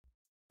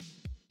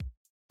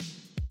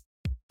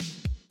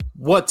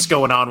What's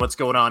going on? What's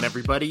going on,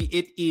 everybody?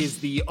 It is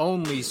the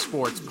Only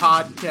Sports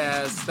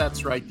Podcast.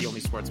 That's right, the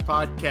Only Sports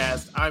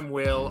Podcast. I'm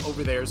Will.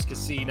 Over there's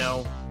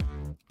Casino.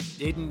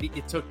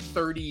 It took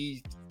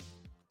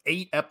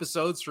 38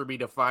 episodes for me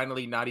to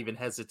finally not even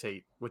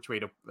hesitate which way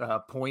to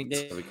point.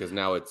 Yeah, because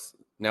now it's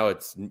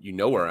you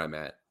know where I'm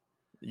at.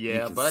 Yeah,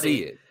 you can buddy.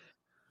 see it.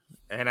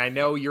 And I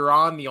know you're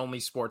on the Only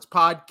Sports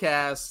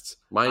Podcast.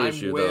 My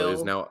issue though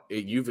is now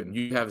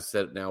you have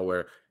set now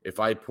where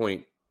if I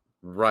point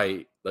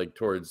right, like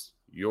towards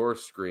your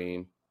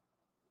screen,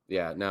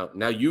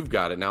 now you've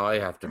got it. Now I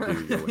have to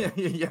do your way.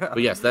 Yeah.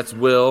 But yes, that's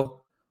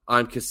Will.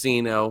 I'm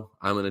Casino.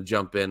 I'm gonna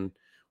jump in.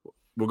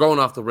 We're going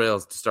off the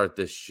rails to start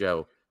this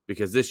show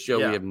because this show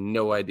we have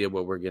no idea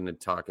what we're going to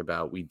talk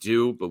about. We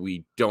do, but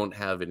we don't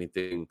have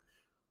anything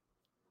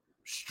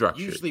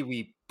structured. Usually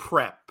we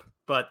prep,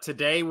 but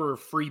today we're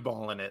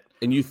freeballing it.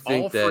 And you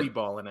think that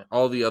freeballing it.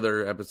 All the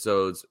other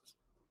episodes,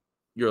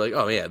 you're like,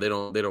 oh yeah, they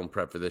don't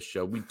prep for this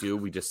show. We do.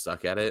 We just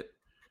suck at it.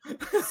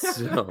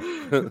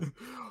 So.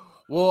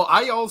 Well,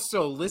 I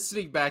also,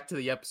 listening back to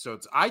the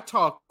episodes, I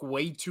talk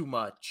way too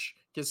much.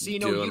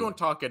 Casino, you don't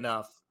talk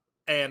enough.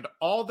 And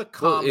all the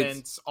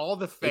comments, all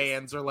the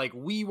fans are like,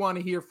 we want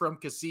to hear from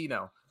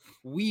Casino.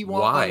 We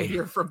want to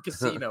hear from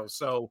Casino.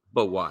 So,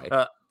 but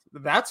why?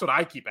 That's what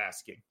I keep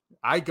asking.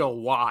 I go,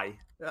 why?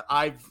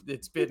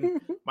 It's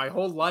been my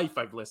whole life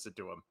I've listened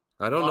to him.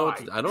 I don't know.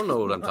 I don't know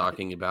what I'm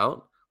talking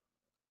about.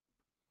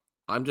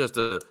 I'm just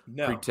a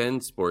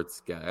pretend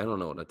sports guy. I don't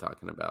know what I'm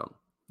talking about.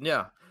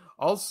 Yeah.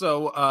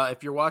 Also,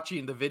 if you're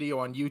watching the video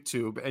on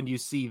YouTube and you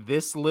see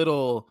this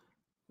little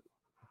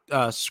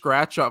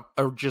scratch up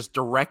or just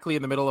directly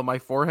in the middle of my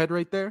forehead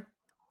right there.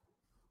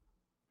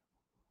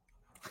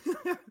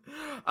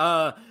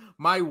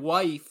 My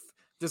wife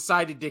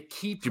decided to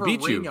keep her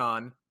ring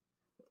on.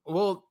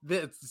 Well,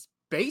 that's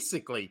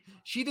basically,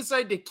 she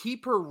decided to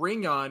keep her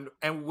ring on,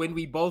 and when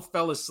we both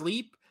fell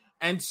asleep.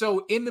 And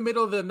so in the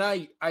middle of the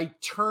night, I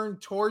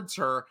turned towards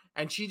her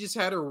and she just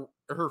had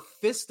her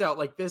fist out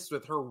like this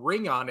with her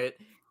ring on it,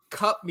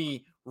 cut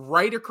me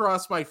right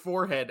across my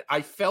forehead.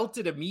 I felt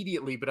it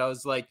immediately, but I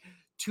was like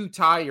too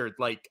tired.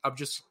 Like, I'm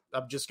just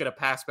going to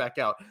pass back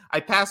out.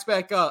 I pass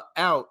back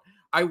out.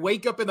 I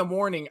wake up in the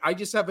morning. I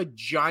just have a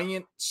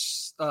giant,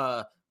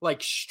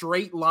 like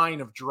straight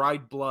line of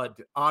dried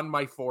blood on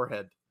my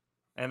forehead.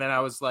 And then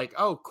I was like,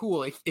 oh,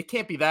 cool. It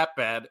can't be that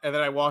bad. And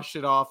then I washed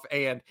it off,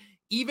 and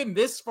even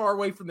this far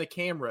away from the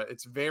camera,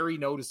 it's very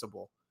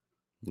noticeable.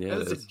 Yeah,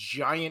 that is a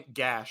giant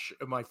gash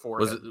in my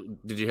forehead.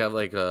 Did you have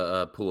like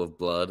a pool of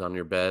blood on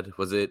your bed?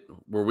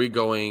 Were we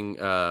going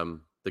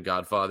The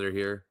Godfather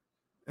here?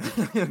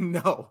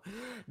 No,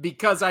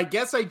 because I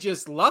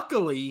guess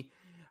luckily,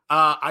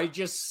 I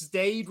just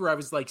stayed where I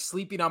was like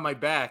sleeping on my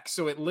back.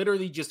 So it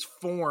literally just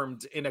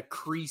formed in a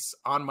crease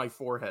on my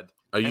forehead.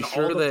 Are you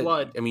sure that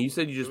blood? I mean, you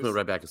said you just went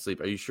right back to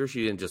sleep. Are you sure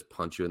she didn't just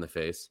punch you in the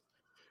face?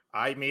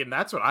 I mean,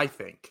 that's what I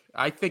think.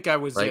 I think I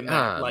was in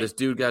that. This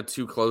dude got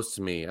too close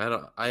to me.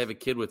 I have a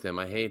kid with him.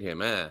 I hate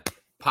him.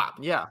 Pop.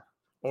 Yeah.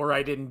 Or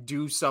I didn't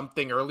do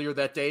something earlier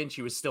that day and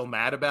she was still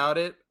mad about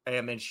it.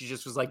 And then she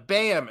just was like,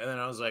 bam. And then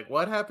I was like,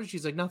 what happened?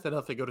 She's like, nothing,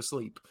 go to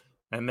sleep.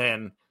 And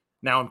then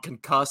now I'm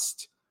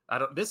concussed.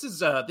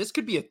 This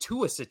could be a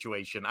Tua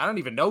situation. I don't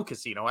even know,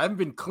 Casino. I haven't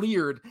been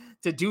cleared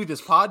to do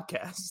this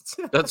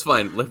podcast. That's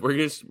fine. We're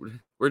just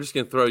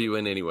going to throw you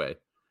in anyway.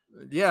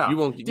 Yeah, you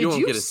won't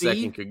get a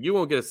second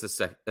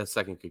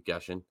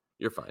concussion.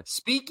 You're fine.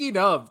 Speaking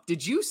of,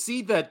 did you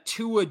see that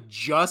Tua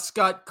just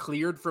got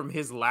cleared from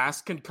his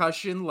last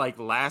concussion like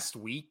last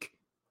week?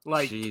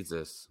 Like,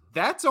 Jesus,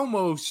 that's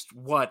almost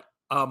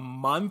a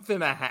month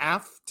and a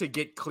half to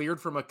get cleared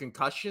from a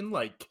concussion.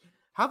 Like,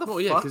 how the fuck?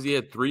 Yeah, because he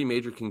had 3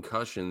 major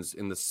concussions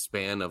in the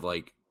span of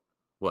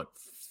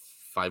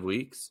 5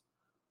 weeks.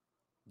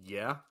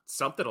 Yeah,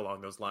 something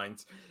along those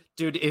lines.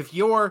 Dude,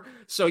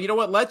 so you know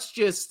what, let's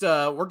just,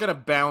 we're going to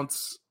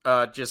bounce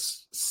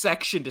just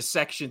section to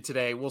section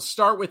today. We'll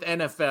start with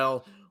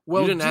NFL.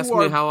 You didn't ask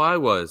me how I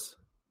was.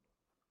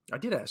 I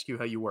did ask you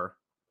how you were.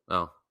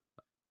 Oh.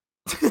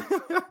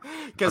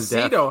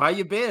 Casino, how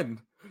you been?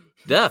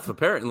 Deaf,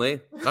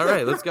 apparently. All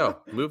right, let's go.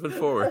 Moving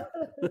forward.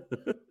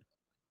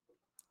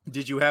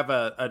 Did you have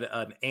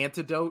an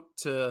antidote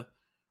to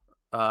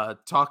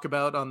talk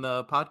about on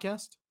the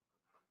podcast?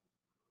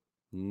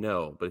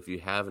 No, but if you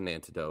have an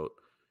antidote,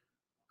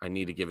 I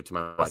need to give it to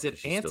my wife. Is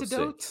it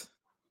antidote?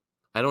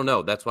 I don't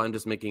know. That's why I'm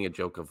just making a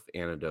joke of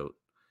antidote.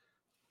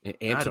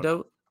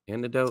 Antidote?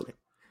 Antidote?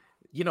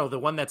 You know, the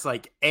one that's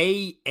like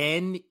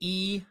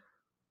ANED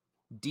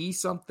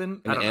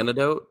something? An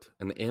antidote?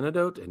 An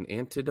antidote? An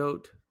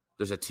antidote?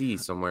 There's a T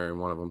somewhere in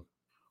one of them.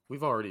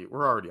 We're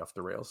already off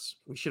the rails.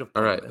 We should have.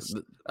 All right. This.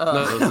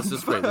 No, this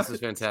is great. This is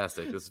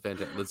fantastic. Let's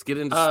get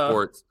into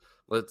sports.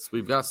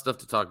 We've got stuff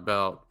to talk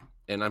about.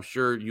 And I'm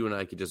sure you and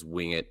I could just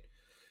wing it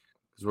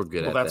because we're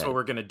good at that. Well, that's what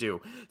we're going to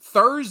do.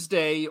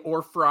 Thursday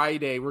or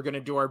Friday, we're going to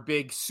do our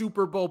big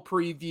Super Bowl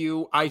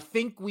preview. I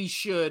think we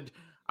should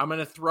I'm going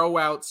to throw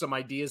out some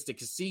ideas to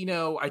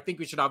Casino. I think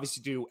we should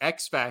obviously do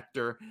X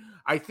Factor.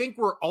 I think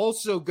we're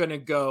also going to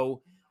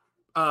go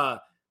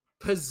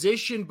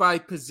position by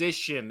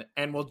position,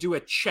 and we'll do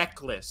a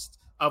checklist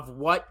of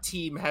what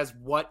team has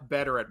what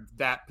better at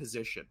that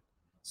position.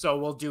 So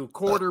we'll do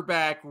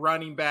quarterback,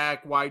 running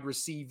back, wide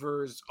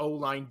receivers,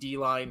 O-line,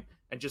 D-line,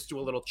 and just do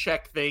a little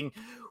check thing.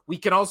 We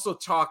can also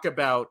talk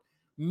about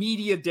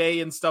media day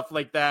and stuff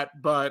like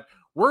that, but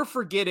we're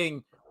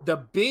forgetting the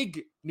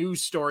big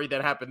news story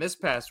that happened this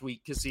past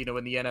week, Casino,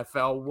 in the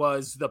NFL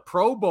was the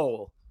Pro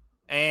Bowl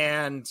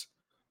and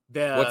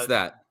what's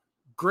that?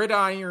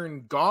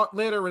 Gridiron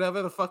Gauntlet or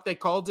whatever the fuck they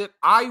called it.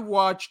 I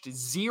watched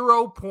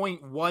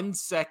 0.1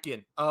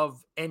 second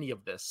of any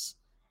of this.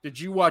 Did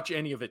you watch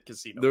any of it,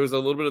 Casino? There was a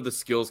little bit of the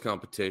skills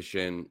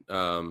competition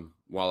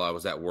while I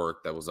was at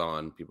work that was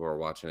on. People were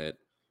watching it.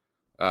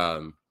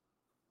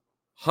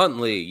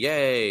 Huntley,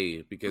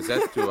 yay, because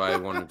that's who I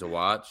wanted to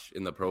watch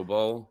in the Pro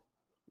Bowl.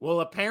 Well,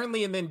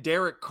 apparently, and then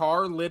Derek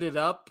Carr lit it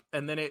up,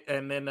 and then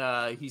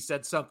he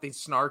said something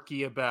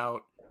snarky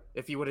about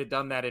if he would have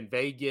done that in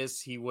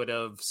Vegas, he would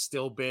have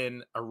still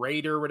been a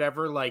Raider or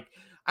whatever. Like,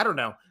 I don't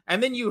know.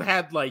 And then you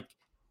had like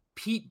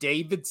Pete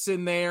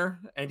Davidson there,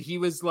 and he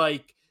was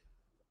like,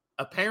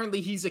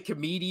 apparently he's a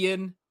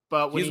comedian,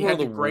 but when he had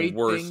the great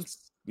things,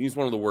 he's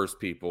one of the worst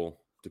people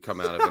to come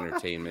out of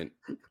entertainment.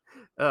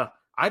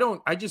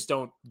 I just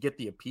don't get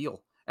the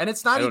appeal. And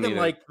it's not even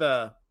like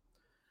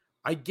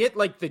I get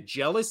like the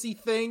jealousy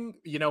thing,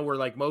 you know, where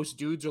like most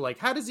dudes are like,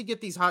 how does he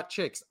get these hot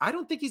chicks? I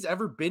don't think he's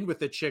ever been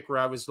with a chick where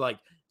I was like,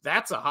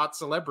 that's a hot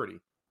celebrity.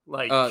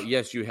 Like,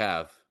 yes, you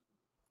have.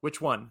 Which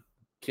one?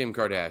 Kim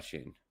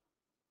Kardashian.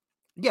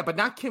 Yeah, but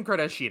not Kim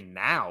Kardashian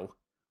now.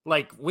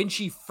 Like when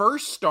she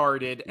first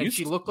started and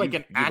she looked like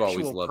an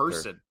actual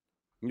person.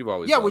 You've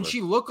always when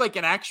she looked like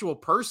an actual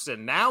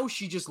person. Now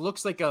she just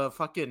looks like a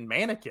fucking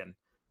mannequin.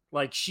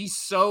 Like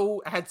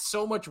had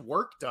so much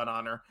work done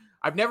on her.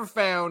 I've never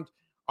found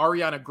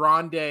Ariana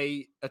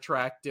Grande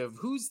attractive.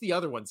 Who's the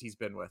other ones he's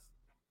been with?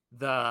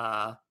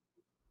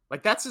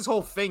 Like that's his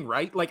whole thing,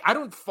 right? Like I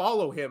don't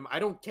follow him. I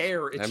don't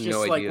care. It's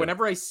just like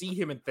whenever I see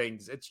him in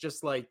things, it's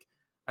just like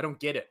I don't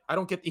get it.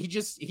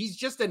 He's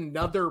just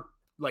another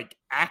like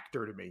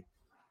actor to me.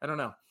 I don't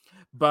know.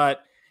 But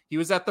he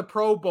was at the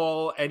Pro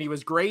Bowl and he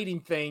was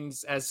grading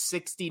things as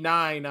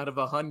 69 out of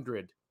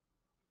 100.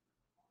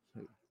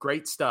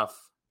 Great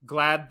stuff.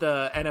 Glad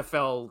the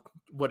NFL,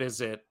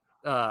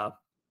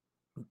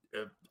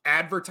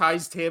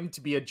 advertised him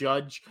to be a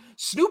judge.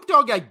 Snoop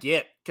Dogg I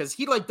get because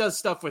he like does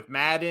stuff with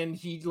Madden.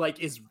 He like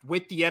is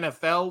with the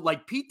NFL.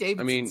 Like Pete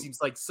Davidson seems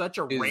like such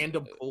a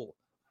random pull.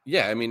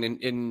 Yeah, I mean,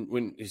 in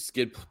when his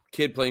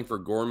kid playing for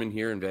Gorman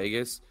here in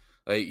Vegas,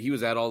 like he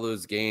was at all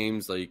those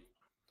games. Like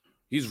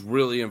he's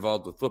really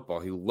involved with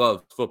football. He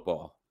loves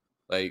football.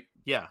 Like,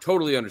 yeah,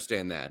 totally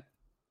understand that.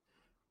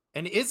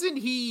 And isn't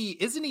he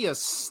a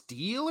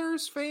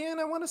Steelers fan?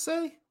 I want to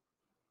say.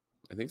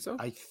 I think so.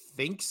 I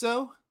think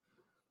so.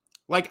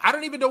 Like, I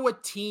don't even know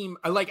what team.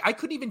 Like, I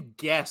couldn't even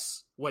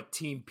guess what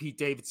team Pete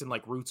Davidson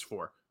like roots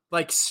for.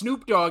 Like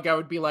Snoop Dogg, I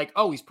would be like,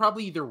 oh, he's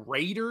probably either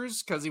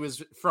Raiders because he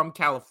was from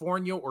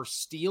California or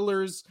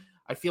Steelers.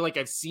 I feel like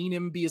I've seen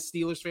him be a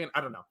Steelers fan.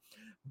 I don't know.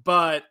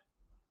 But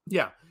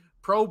yeah,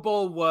 Pro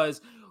Bowl was.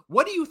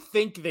 What do you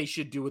think they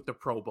should do with the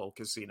Pro Bowl,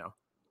 Casino?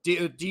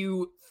 Do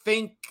you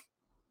think?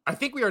 I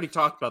think we already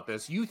talked about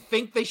this. You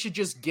think they should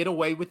just get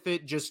away with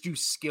it, just do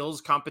skills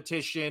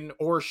competition,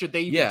 or should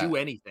they even do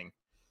anything?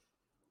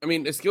 I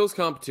mean, a skills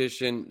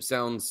competition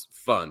sounds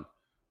fun.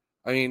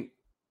 I mean,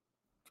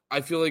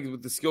 I feel like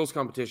with the skills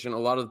competition, a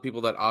lot of the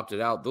people that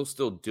opted out, they'll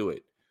still do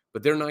it.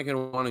 But they're not going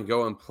to want to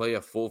go and play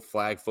a full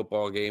flag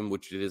football game,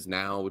 which it is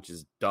now, which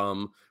is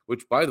dumb.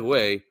 Which, by the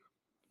way,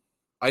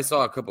 I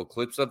saw a couple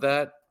clips of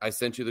that. I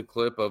sent you the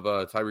clip of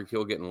Tyreek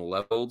Hill getting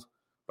leveled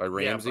by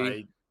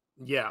Ramsey.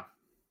 Yeah.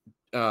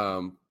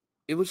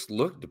 It just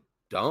looked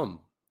dumb.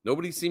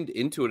 Nobody seemed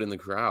into it in the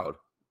crowd.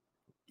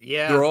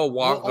 Yeah, they're all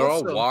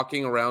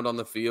walking around on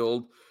the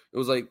field. It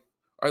was like,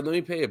 all right, let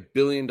me pay $1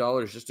 billion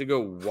just to go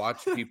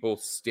watch people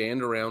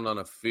stand around on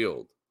a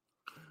field.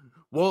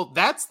 Well,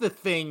 that's the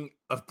thing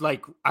of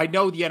like, I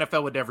know the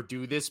NFL would never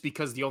do this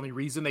because the only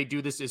reason they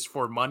do this is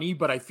for money,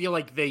 but I feel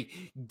like they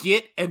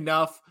get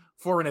enough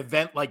for an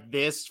event like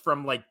this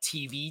from like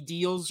TV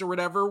deals or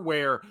whatever,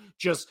 where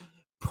just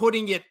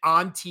putting it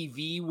on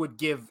TV would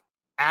give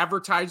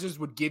advertisers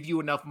would give you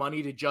enough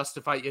money to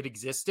justify it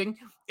existing.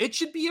 It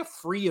should be a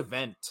free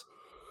event.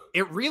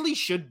 It really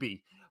should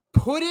be.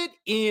 Put it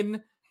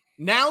in,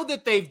 now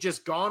that they've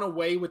just gone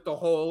away with the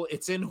whole,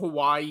 it's in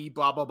Hawaii,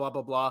 blah, blah, blah,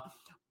 blah, blah.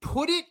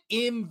 Put it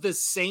in the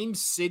same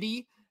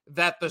city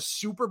that the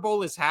Super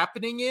Bowl is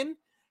happening in.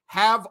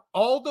 Have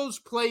all those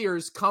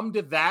players come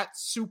to that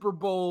Super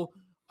Bowl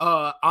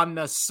on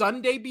the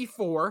Sunday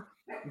before.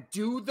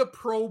 Do the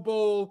Pro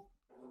Bowl.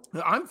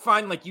 I'm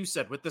fine, like you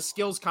said, with the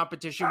skills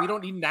competition. We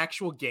don't need an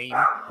actual game.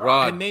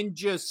 Rod. And then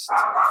just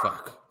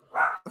fuck.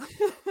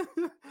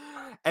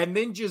 And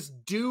then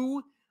just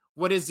do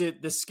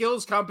the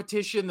skills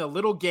competition, the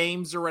little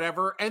games or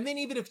whatever. And then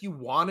even if you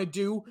want to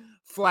do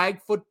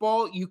flag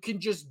football, you can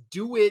just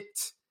do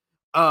it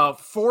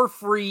for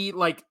free.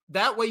 Like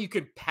that way you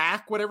could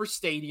pack whatever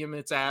stadium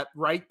it's at,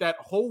 right? That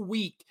whole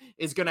week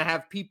is going to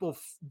have people.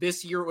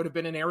 This year it would have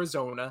been in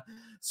Arizona.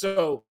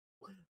 So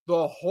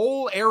the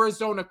whole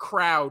Arizona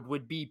crowd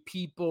would be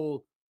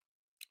people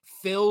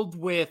filled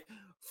with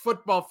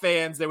football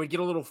fans. They would get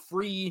a little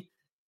free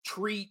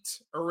treat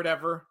or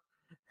whatever.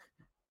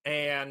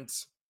 And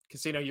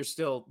Casino, you're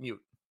still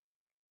mute.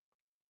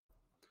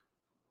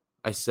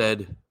 I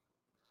said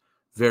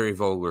very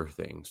vulgar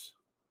things.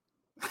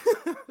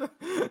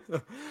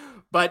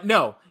 But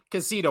no,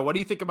 Casino, what do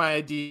you think of my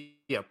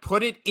idea?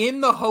 Put it in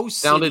the host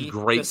Sounded city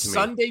great the to me.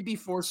 Sunday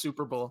before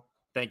Super Bowl.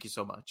 Thank you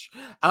so much.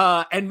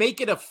 And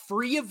make it a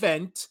free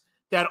event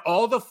that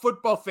all the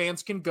football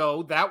fans can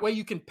go. That way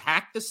you can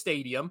pack the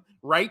stadium,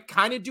 right?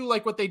 Kind of do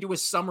like what they do with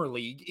Summer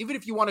League. Even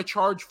if you want to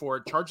charge for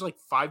it, charge like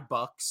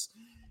 $5.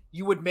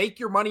 You would make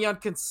your money on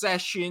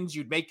concessions.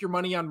 You'd make your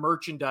money on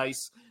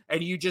merchandise.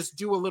 And you just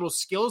do a little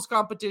skills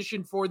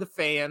competition for the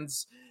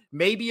fans.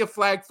 Maybe a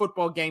flag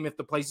football game if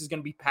the place is going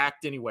to be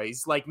packed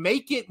anyways. Like,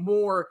 make it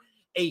more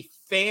a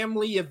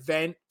family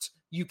event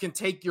you can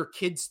take your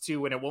kids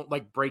to and it won't,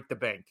 like, break the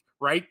bank,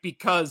 right?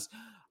 Because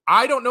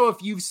I don't know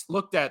if you've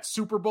looked at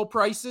Super Bowl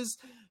prices.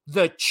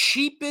 The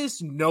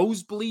cheapest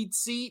nosebleed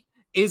seat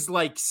is,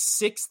 like,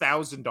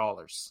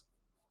 $6,000.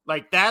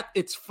 Like that,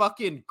 it's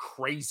fucking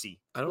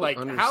crazy. I don't like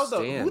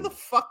understand. who the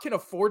fuck can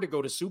afford to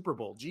go to Super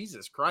Bowl?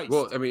 Jesus Christ.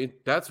 Well, I mean,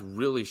 that's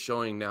really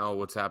showing now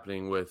what's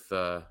happening with,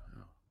 of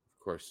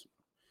course,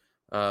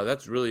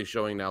 that's really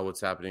showing now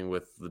what's happening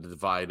with the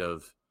divide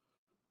of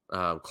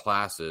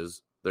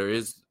classes. There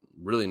is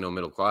really no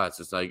middle class.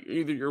 It's like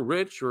either you're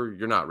rich or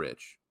you're not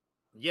rich.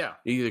 Yeah.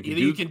 Either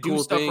you can do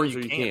stuff or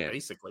you can't.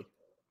 Basically.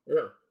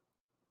 Yeah.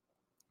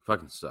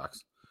 Fucking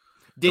sucks.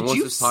 Did once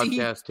you this see?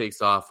 Podcast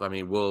takes off, I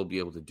mean, we'll be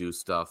able to do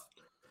stuff,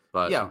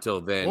 but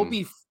until then,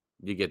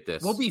 you get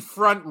this. We'll be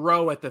front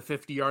row at the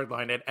 50-yard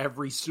line at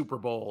every Super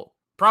Bowl,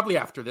 probably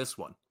after this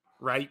one,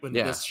 right? When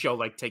this show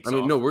like takes off. I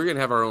mean, no, we're gonna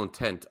have our own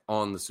tent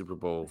on the Super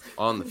Bowl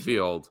on the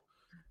field.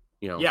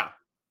 Yeah,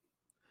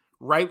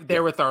 right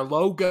there with our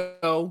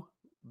logo,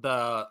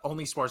 the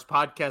Only Sports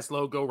Podcast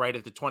logo, right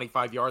at the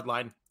 25-yard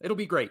line. It'll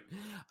be great.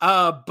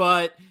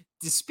 But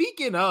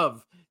speaking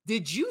of.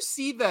 Did you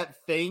see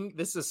that thing?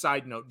 This is a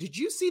side note. Did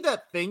you see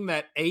that thing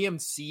that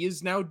AMC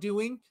is now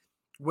doing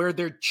where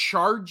they're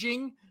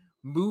charging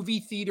movie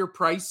theater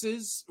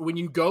prices when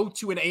you go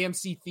to an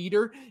AMC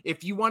theater?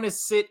 If you want to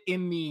sit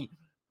in the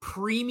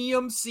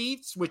premium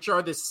seats, which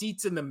are the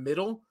seats in the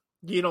middle,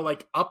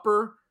 like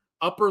upper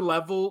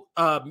level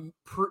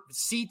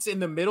seats in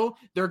the middle,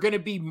 they're going to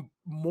be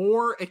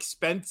more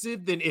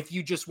expensive than if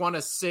you just want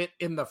to sit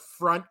in the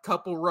front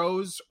couple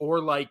rows or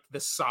like the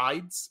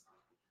sides.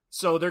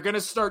 So they're going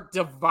to start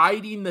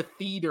dividing the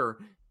theater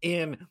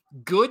in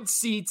good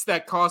seats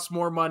that cost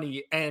more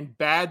money and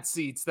bad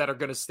seats that are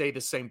going to stay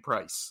the same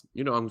price.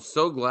 I'm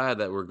so glad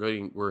that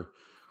we're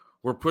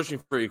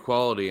pushing for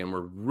equality and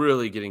we're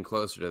really getting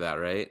closer to that,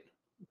 right?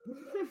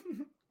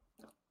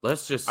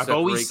 Let's just I've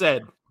always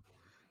said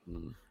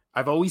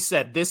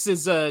this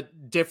is a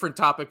different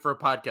topic for a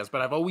podcast, but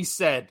I've always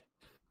said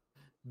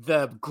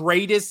the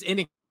greatest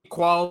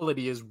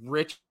inequality is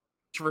rich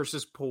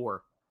versus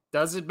poor.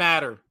 Doesn't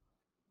matter.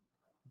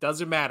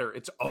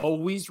 It's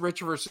always rich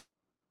versus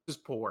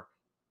poor.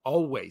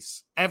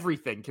 Always.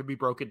 Everything can be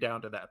broken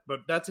down to that.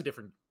 But that's a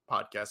different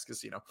podcast,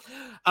 Casino.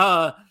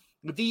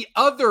 The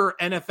other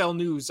NFL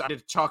news I had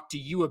to talk to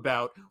you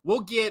about,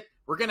 we're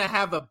going to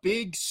have a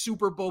big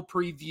Super Bowl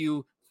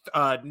preview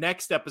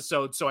next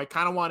episode. So I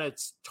kind of want to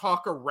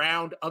talk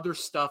around other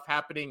stuff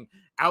happening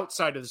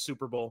outside of the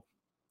Super Bowl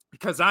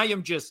because I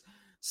am just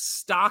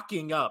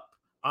stocking up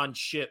on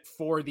shit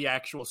for the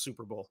actual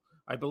Super Bowl.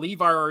 I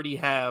believe I already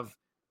have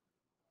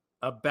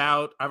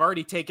I've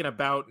already taken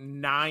about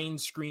 9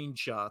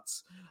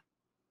 screenshots.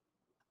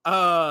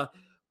 But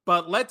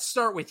let's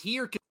start with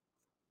here.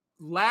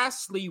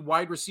 Lastly,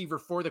 wide receiver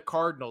for the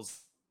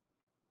Cardinals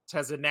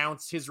has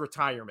announced his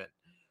retirement.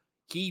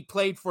 He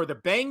played for the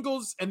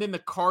Bengals and then the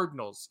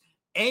Cardinals.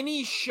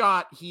 Any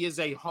shot he is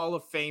a Hall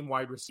of Fame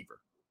wide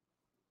receiver?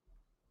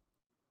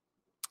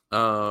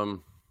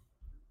 No.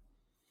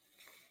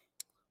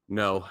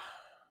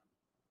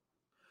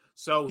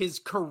 So his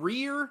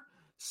career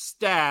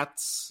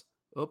stats.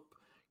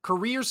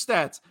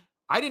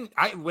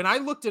 When I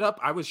looked it up,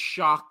 I was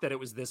shocked that it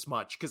was this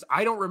much because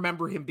I don't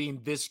remember him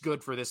being this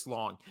good for this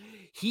long.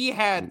 He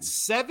had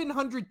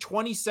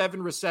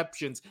 727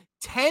 receptions,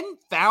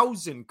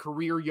 10,000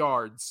 career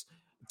yards,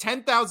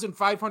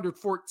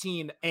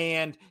 10,514,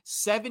 and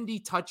 70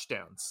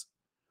 touchdowns.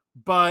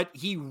 But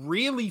he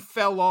really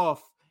fell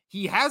off.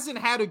 He hasn't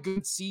had a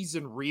good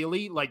season,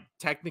 really, like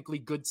technically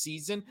good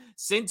season,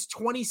 since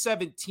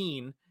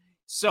 2017.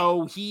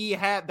 So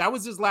that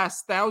was his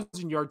last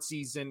 1,000-yard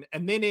season.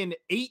 And then in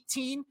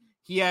 18,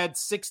 he had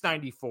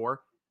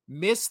 694,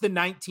 missed the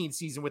 19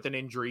 season with an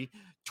injury.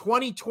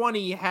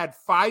 2020 had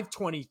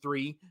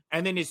 523.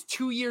 And then his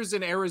 2 years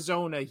in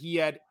Arizona, he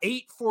had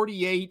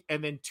 848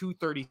 and then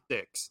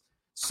 236.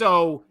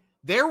 So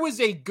there was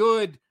a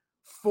good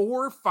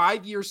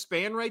 4-5 year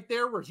span right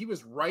there where he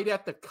was right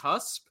at the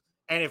cusp.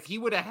 And if he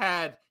would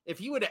have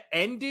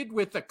ended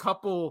with a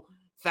couple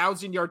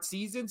 1,000-yard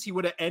seasons, he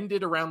would have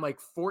ended around like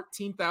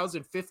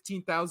 14,000,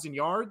 15,000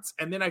 yards.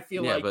 And then I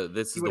feel like, but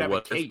this is the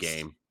what if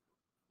game.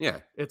 Yeah.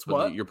 It's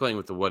what? You're playing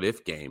with the what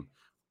if game.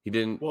 He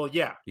didn't. Well,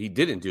 yeah. He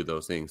didn't do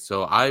those things.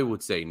 So I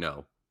would say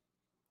no.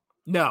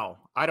 No,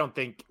 I don't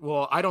think.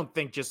 Well, I don't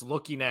think just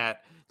looking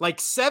at like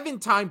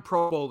 7-time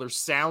Pro Bowler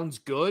sounds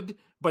good.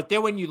 But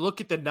then when you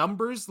look at the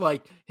numbers,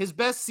 like his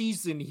best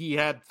season, he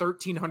had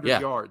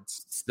 1,300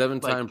 yards.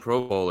 7-time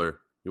Pro Bowler.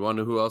 You want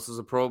to know who else is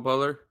a Pro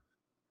Bowler?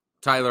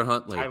 Tyler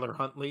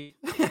Huntley.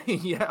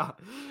 Yeah.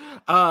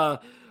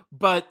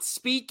 But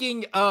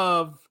speaking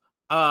of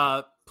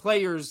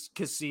players,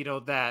 Casino,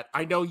 that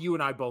I know you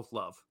and I both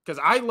love, because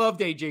I loved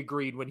AJ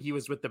Green when he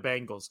was with the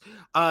Bengals.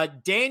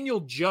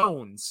 Daniel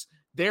Jones,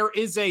 there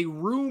is a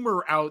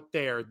rumor out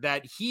there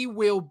that he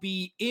will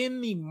be in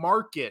the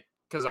market,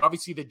 because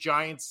obviously the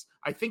Giants,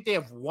 I think they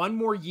have one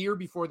more year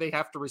before they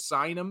have to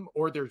resign him,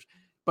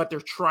 but they're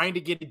trying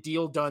to get a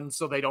deal done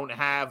so they don't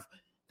have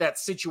that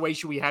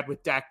situation we had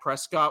with Dak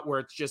Prescott, where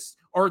it's just,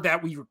 or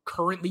that we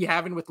currently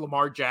having with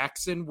Lamar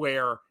Jackson,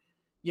 where,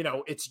 you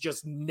know, it's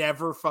just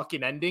never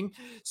fucking ending.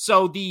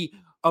 So the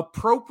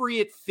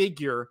appropriate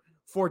figure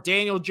for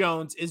Daniel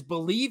Jones is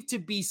believed to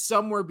be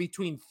somewhere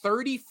between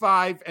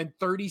 $35 and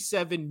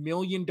 $37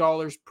 million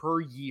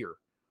per year.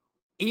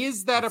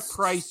 Is that a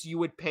price you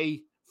would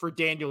pay for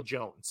Daniel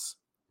Jones?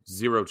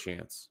 Zero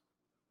chance.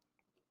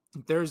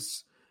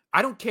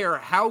 I don't care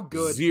how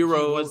good he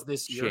was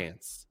this year.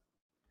 Chance.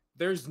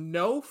 There's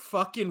no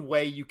fucking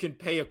way you can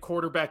pay a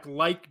quarterback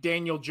like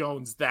Daniel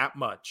Jones that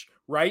much,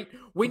 right?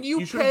 When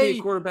you shouldn't pay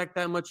a quarterback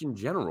that much in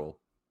general.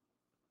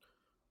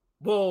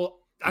 Well,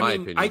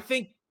 I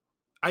think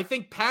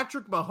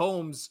Patrick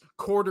Mahomes'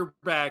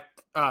 quarterback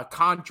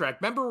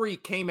contract, remember where he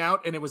came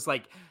out and it was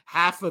like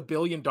 $500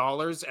 million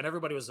and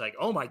everybody was like,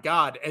 oh my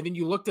God. And then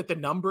you looked at the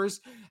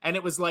numbers and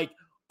it was like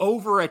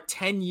over a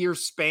 10-year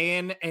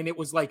span and it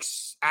was like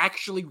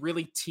actually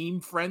really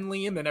team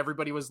friendly. And then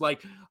everybody was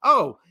like,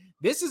 oh,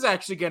 this is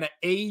actually going to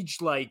age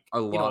like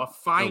a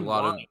fine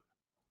wine. A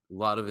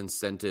lot of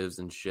incentives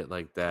and shit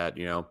like that,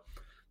 you know,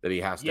 that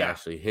he has to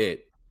actually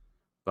hit.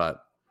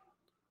 But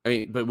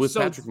with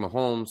Patrick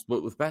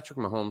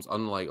Mahomes,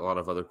 unlike a lot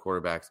of other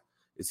quarterbacks,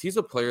 he's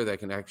a player that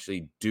can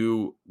actually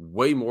do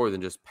way more than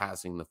just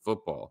passing the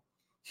football.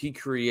 He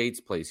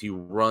creates plays, he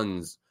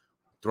runs,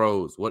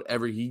 throws,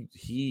 whatever.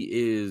 He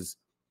is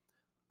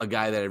a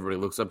guy that everybody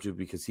looks up to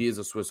because he is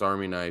a Swiss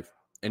Army knife.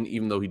 And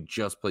even though he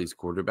just plays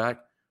quarterback,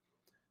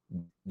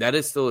 that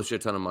is still a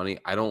shit ton of money.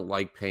 I don't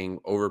like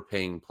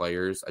overpaying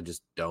players. I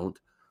just don't,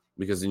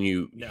 because then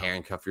you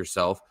handcuff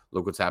yourself.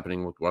 Look what's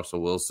happening with Russell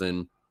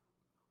Wilson.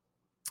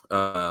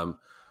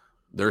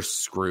 They're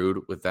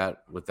screwed with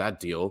that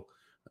deal.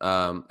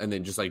 And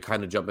then just like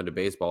kind of jump into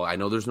baseball. I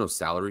know there's no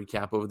salary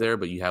cap over there,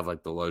 but you have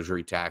like the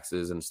luxury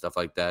taxes and stuff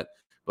like that.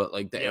 But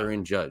like the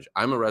Aaron Judge,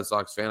 I'm a Red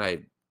Sox fan.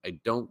 I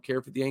don't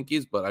care for the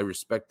Yankees, but I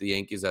respect the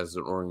Yankees as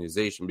an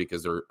organization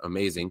because they're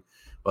amazing.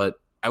 But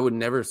I would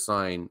never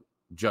sign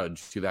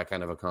Judge to that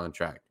kind of a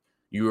contract.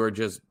 You're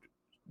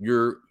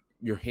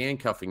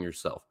handcuffing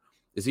yourself.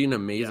 Is he an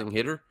amazing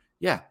hitter?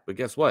 Yeah, but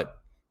guess what?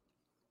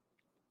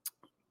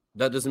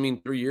 That doesn't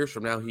mean 3 years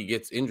from now he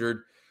gets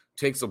injured,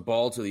 takes a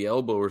ball to the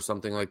elbow or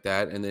something like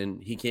that, and then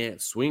he can't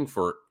swing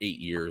for 8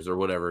 years or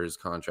whatever his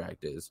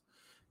contract is,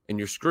 and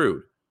you're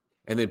screwed.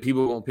 And then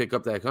people won't pick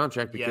up that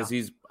contract because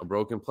he's a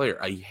broken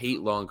player. I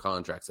hate long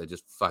contracts. I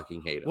just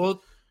fucking hate them.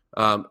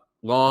 Well,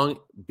 long,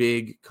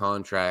 big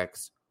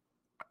contracts.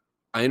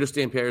 I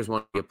understand players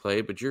want to get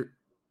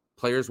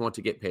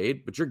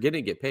paid, but you're going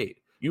to get paid.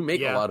 You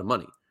make a lot of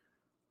money.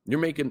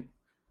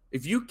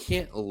 If you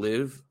can't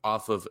live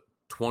off of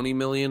 $20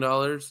 million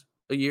a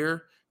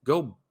year,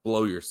 go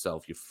blow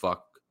yourself, you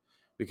fuck.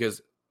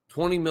 Because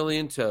 $20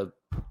 million to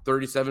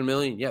 $37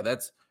 million,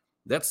 that's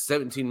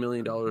 $17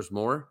 million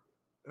more.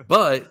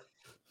 But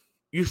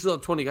you still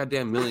have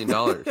 $20 million.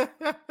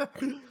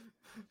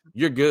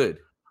 You're good.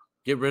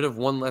 Get rid of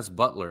one less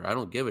butler. I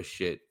don't give a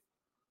shit.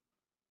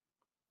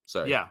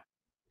 Sorry. Yeah.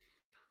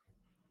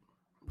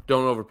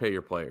 Don't overpay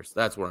your players.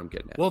 That's where I'm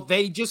getting at. Well,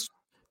 they just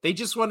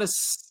want to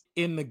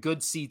in the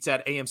good seats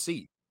at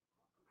AMC.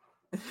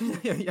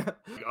 Yeah.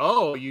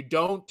 Oh, you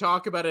don't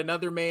talk about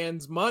another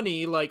man's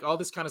money, like all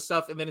this kind of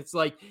stuff. And then it's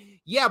like,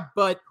 yeah,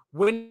 but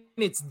when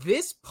it's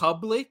this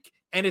public,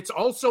 and it's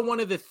also one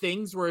of the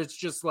things where it's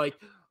just like,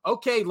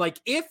 okay, like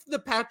if the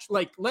patch,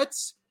 like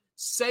let's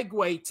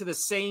segue to the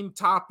same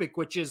topic,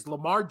 which is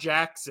Lamar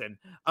Jackson.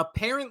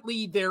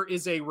 Apparently there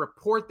is a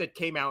report that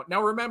came out.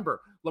 Now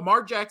remember,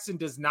 Lamar Jackson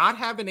does not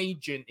have an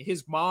agent.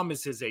 His mom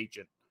is his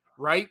agent,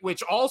 right?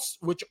 Which all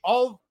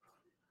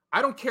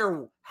I don't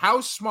care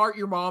how smart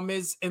your mom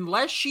is,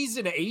 unless she's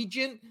an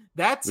agent,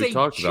 that's a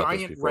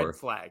giant red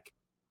flag.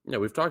 Yeah,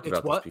 we've talked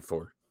about this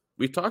before.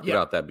 We've talked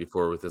about that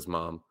before with his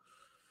mom.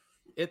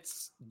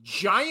 It's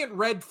giant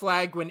red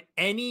flag when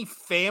any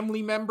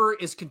family member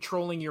is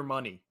controlling your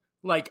money.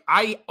 Like,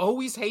 I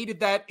always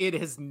hated that. It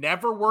has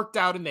never worked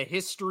out in the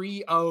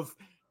history of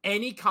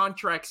any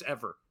contracts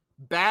ever.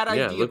 Bad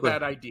idea,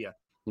 bad idea.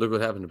 Look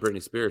what happened to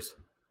Britney Spears.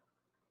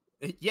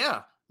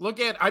 Yeah. Look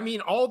at, I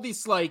mean, all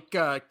this like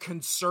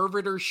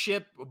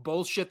conservatorship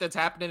bullshit that's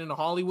happening in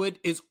Hollywood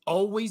is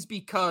always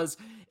because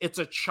it's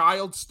a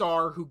child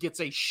star who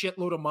gets a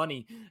shitload of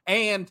money.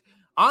 And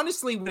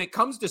honestly, when it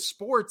comes to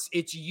sports,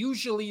 it's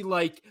usually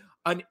like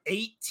an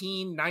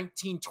 18,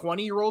 19,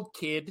 20-year-old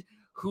kid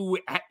who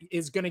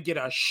is going to get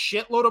a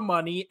shitload of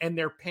money, and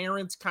their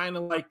parents kind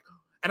of like,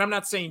 and I'm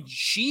not saying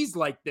she's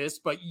like this,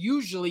 but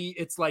usually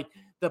it's like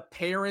the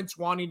parents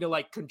wanting to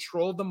like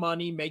control the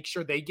money, make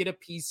sure they get a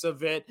piece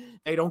of it.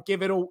 They don't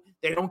give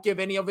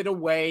any of it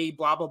away,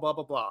 blah, blah, blah,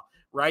 blah, blah.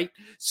 Right.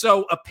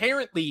 So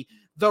apparently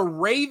the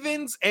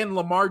Ravens and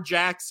Lamar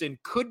Jackson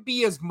could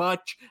be as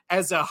much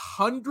as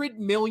 $100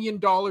 million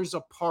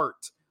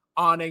apart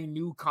on a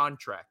new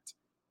contract.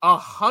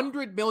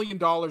 $100 million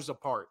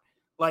apart.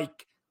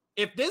 Like,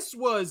 if this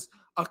was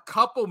a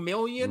couple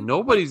million,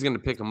 nobody's going to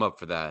pick him up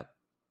for that.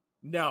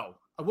 No.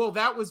 Well,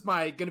 that was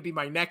going to be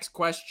my next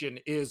question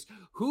is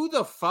who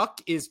the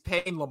fuck is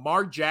paying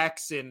Lamar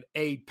Jackson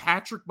a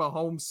Patrick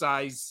Mahomes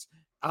size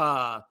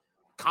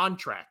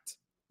contract?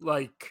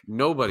 Like,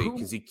 nobody,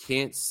 because he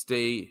can't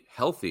stay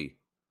healthy.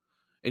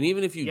 And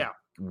even if you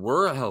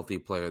were a healthy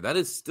player, that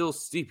is still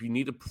steep. You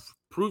need to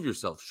prove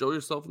yourself, show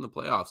yourself in the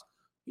playoffs.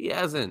 He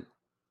hasn't.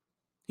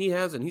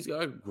 He's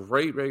got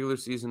great regular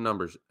season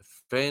numbers.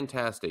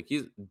 Fantastic.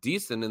 He's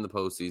decent in the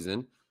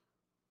postseason,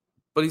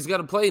 but he's got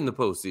to play in the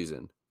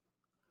postseason.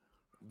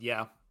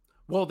 Yeah.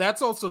 Well,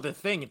 that's also the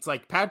thing. It's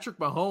like Patrick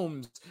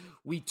Mahomes,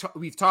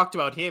 we've talked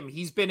about him.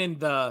 He's been in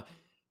the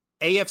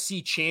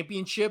AFC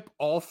Championship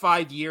all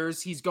 5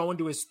 years. He's going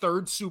to his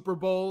third Super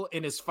Bowl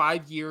in his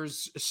 5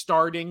 years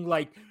starting.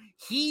 Like,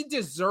 he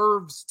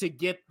deserves to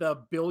get the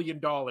 $1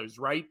 billion,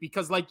 right?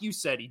 Because like you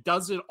said, he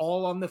does it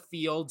all on the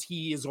field.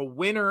 He is a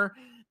winner.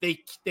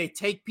 They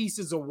take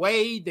pieces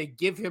away. They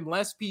give him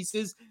less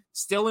pieces,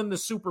 still in the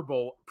Super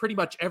Bowl pretty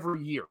much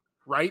every year,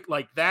 right?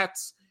 Like,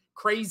 that's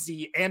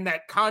crazy. And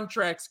that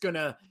contract's going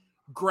to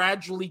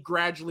gradually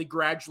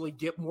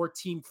get more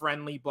team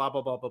friendly, blah,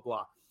 blah, blah, blah,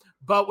 blah.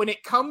 But when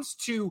it comes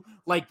to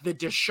like the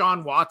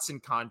Deshaun Watson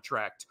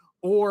contract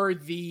or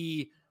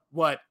the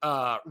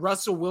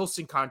Russell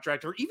Wilson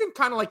contract, or even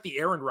kind of like the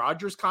Aaron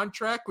Rodgers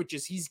contract, which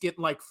is he's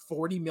getting like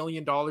 $40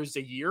 million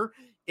a year.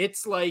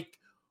 It's like,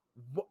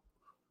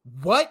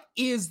 what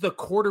is the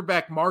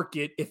quarterback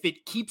market if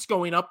it keeps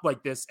going up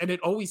like this? And it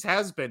always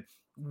has been.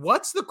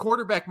 What's the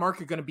quarterback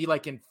market going to be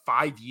like in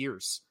 5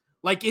 years?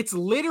 Like, it's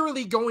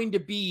literally going to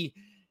be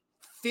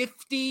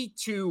 50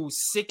 to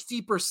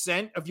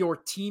 60% of your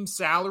team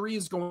salary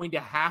is going to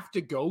have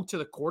to go to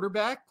the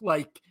quarterback.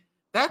 Like,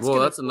 that's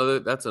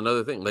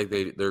another thing. Like,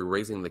 they're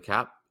raising the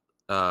cap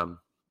coming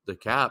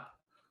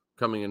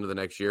into the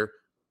next year.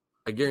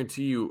 I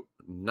guarantee you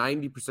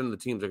 90% of the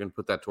teams are going to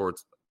put that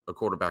towards a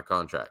quarterback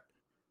contract.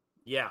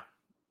 Yeah.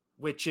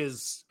 Which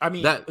is, I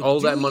mean, that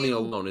money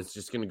alone is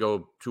just going to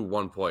go to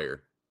one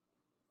player.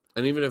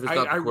 And even if it's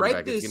not the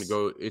quarterback, it's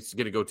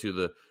going to go to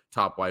the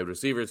top wide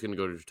receiver. It's going to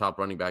go to the top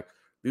running back.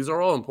 These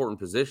are all important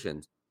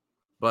positions,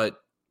 but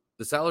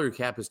the salary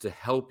cap is to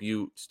help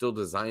you still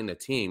design a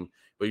team.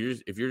 But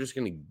if you're just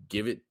going to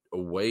give it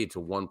away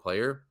to one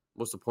player,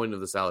 what's the point of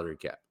the salary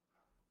cap?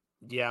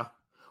 Yeah.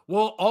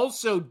 Well,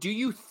 also, do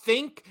you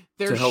think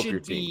there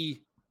should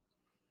be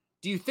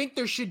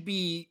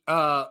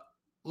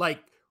like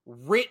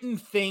written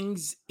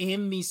things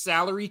in the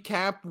salary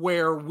cap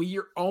where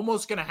we're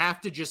almost going to have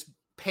to just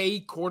pay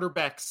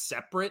quarterbacks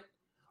separate?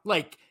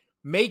 Like,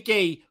 make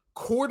a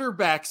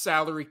quarterback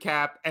salary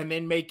cap and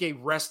then make a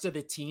rest of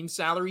the team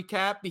salary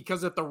cap,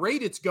 because at the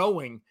rate it's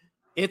going,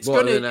 at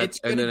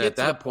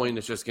that point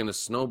it's just going to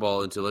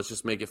snowball into let's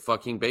just make it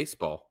fucking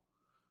baseball.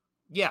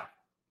 Yeah.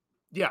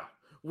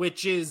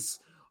 Which is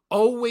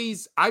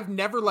always, I've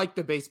never liked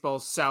the baseball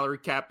salary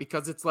cap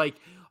because it's like,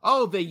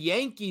 oh, the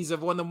Yankees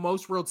have won the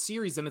most World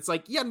Series, and it's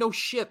like, yeah, no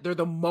shit, they're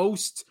the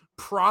most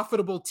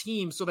profitable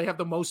team, so they have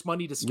the most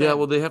money to spend. Yeah,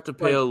 well, they have to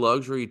pay a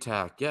luxury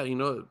tax. Yeah,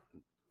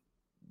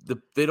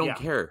 they don't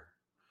care.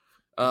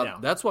 No.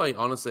 That's why,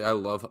 honestly, I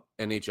love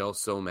NHL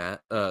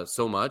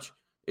so much.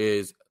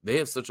 Is they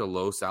have such a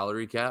low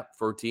salary cap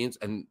for teams,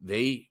 and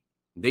they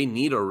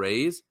need a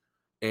raise.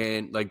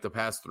 And like the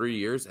past 3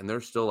 years, and they're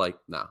still like,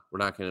 nah, we're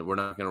not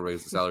gonna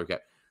raise the salary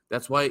cap.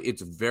 That's why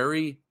it's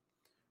very.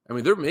 I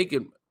mean,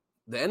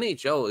 the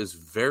NHL is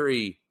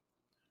very.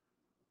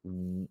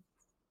 A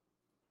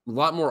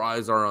lot more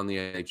eyes are on the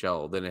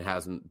NHL than it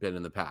hasn't been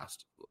in the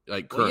past.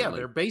 Like currently,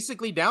 they're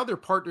basically now they're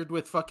partnered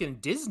with fucking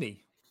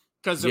Disney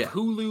because of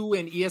Hulu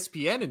and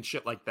ESPN and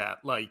shit like that.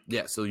 Like,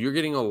 yeah, so you're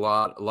getting a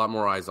lot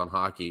more eyes on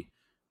hockey,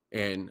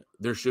 and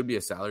there should be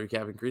a salary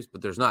cap increase,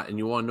 but there's not. And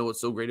you want to know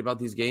what's so great about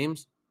these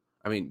games?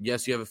 I mean,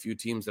 yes, you have a few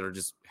teams that are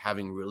just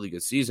having really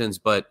good seasons,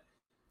 but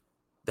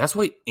that's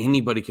why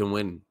anybody can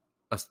win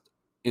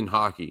in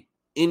hockey.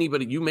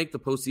 Anybody, you make the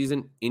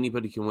postseason,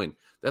 anybody can win.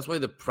 That's why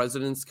the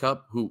President's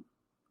Cup, who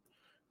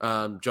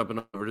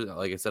jumping over to,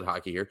 like I said,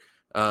 hockey here,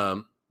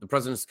 The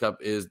President's Cup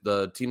is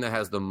the team that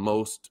has the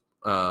most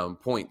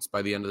points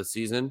by the end of the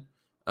season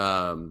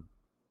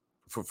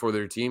for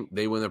their team.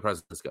 They win the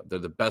President's Cup. They're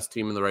the best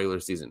team in the regular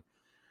season.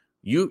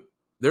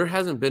 There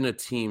hasn't been a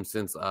team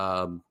since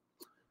the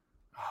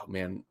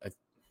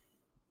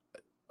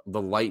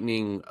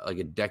Lightning, like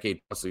a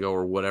decade plus ago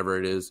or whatever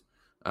it is.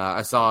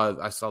 I saw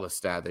the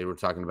stat. They were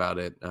talking about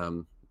it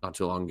not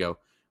too long ago.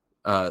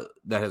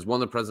 That has won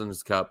the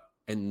President's Cup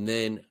and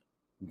then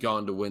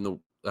gone to win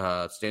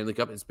the Stanley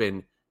Cup. It's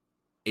been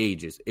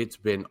ages. It's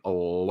been a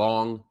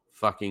long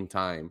fucking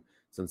time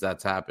since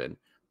that's happened.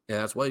 And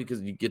that's why,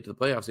 because you get to the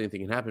playoffs,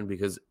 anything can happen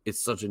because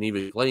it's such an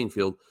even playing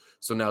field.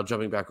 So now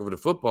jumping back over to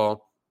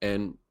football,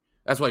 and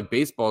that's why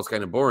baseball is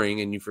kind of boring,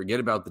 and you forget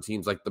about the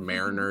teams like the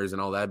Mariners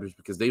and all that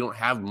because they don't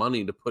have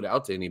money to put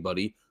out to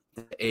anybody.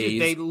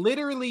 They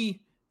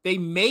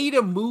made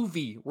a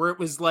movie where it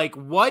was like,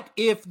 what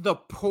if the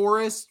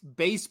poorest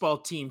baseball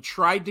team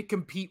tried to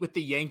compete with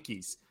the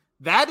Yankees?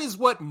 That is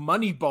what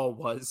Moneyball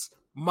was.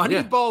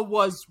 Moneyball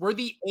was, we're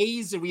the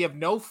A's and we have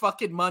no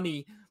fucking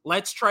money.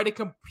 Let's try to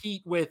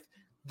compete with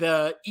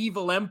the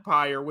evil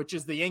empire, which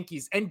is the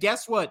Yankees. And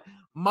guess what?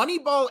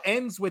 Moneyball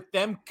ends with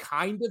them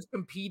kind of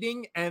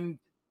competing. And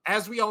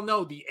as we all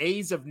know, the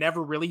A's have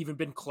never really even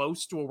been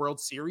close to a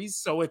World Series.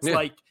 So it's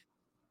like,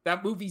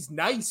 that movie's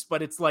nice,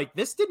 but it's like,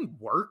 this didn't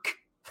work.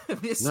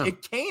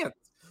 It can't.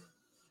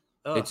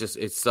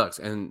 It sucks.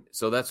 And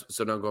so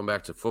now going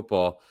back to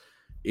football,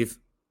 if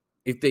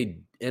they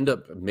end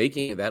up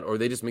making that, or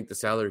they just make the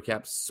salary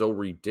cap so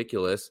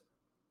ridiculous,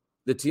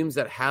 the teams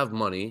that have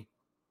money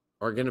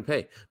are going to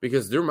pay,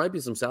 because there might be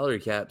some salary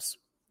caps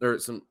or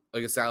some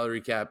like a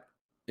salary cap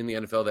in the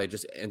NFL that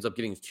just ends up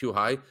getting too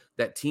high,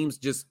 that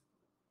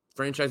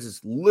franchises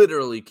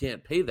literally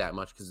can't pay that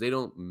much because they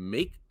don't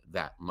make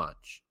that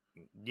much.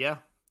 Yeah.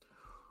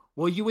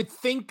 Well,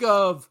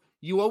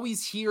 you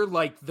always hear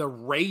like the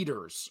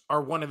Raiders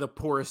are one of the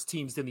poorest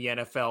teams in the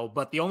NFL,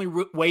 but the only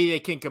way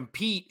they can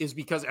compete is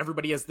because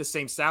everybody has the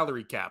same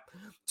salary cap.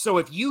 So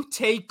if you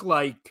take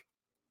I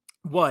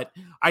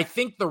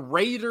think the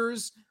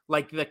Raiders,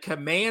 like the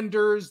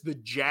Commanders, the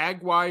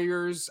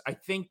Jaguars, I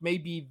think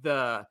maybe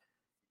the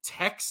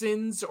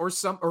Texans or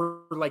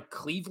like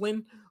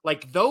Cleveland,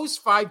 like those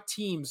 5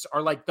 teams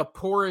are like the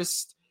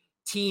poorest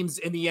teams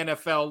in the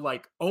NFL,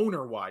 like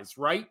owner wise,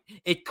 right?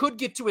 It could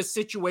get to a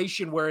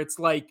situation where it's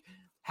like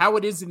how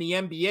it is in the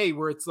NBA,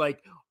 where it's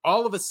like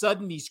all of a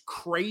sudden these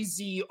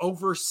crazy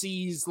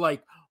overseas,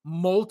 like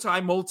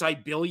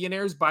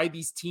multi-billionaires buy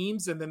these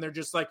teams. And then they're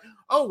just like,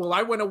 oh, well,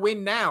 I want to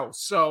win now.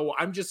 So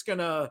I'm just going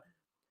to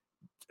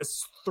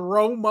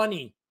throw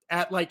money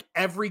at like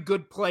every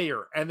good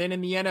player. And then in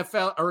the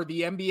NFL or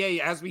the NBA,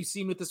 as we've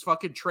seen with this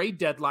fucking trade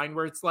deadline,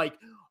 where it's like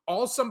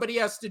all somebody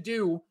has to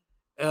do,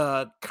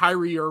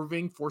 Kyrie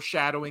Irving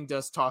foreshadowing to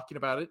us talking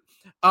about it.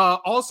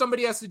 All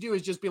somebody has to do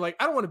is just be like,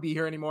 I don't want to be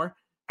here anymore.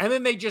 And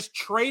then they just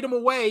trade him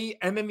away.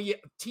 And then the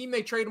team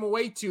they trade him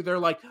away to, they're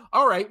like,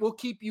 all right, we'll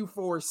keep you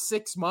for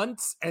 6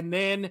 months. And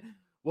then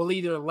we'll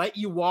either let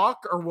you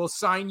walk or we'll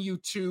sign you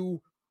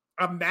to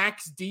a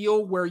max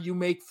deal where you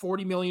make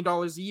 $40 million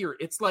a year.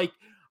 It's like,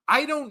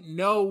 I don't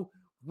know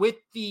what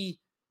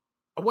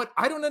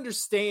I don't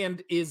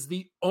understand is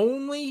the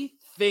only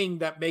thing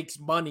that makes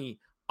money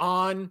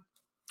on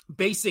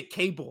basic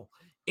cable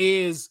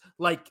is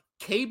like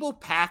cable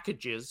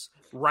packages,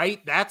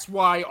 right? That's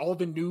why all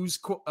the news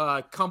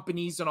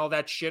companies and all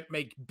that shit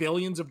make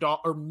billions of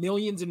dollars or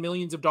millions and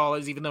millions of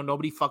dollars, even though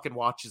nobody fucking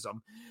watches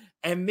them.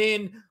 And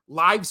then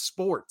live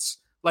sports,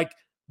 like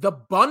the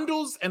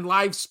bundles and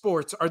live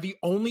sports are the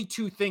only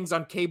 2 things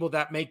on cable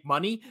that make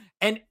money.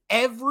 And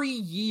every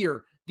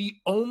year, the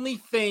only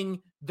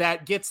thing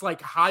that gets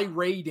like high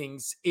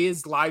ratings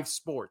is live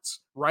sports,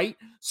 right?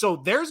 So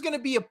there's going to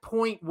be a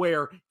point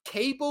where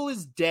cable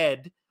is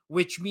dead,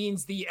 which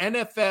means the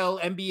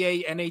NFL,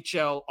 NBA,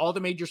 NHL, all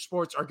the major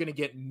sports are going to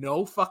get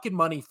no fucking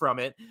money from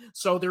it.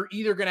 So they're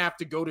either going to have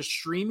to go to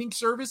streaming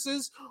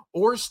services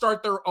or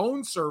start their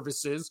own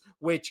services,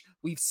 which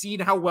we've seen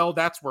how well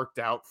that's worked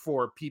out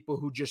for people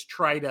who just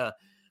try to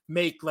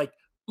make like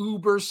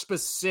Uber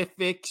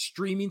specific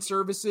streaming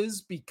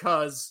services.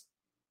 Because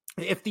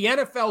if the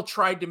NFL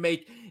tried to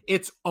make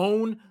its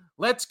own,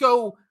 let's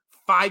go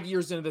 5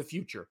 years into the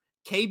future,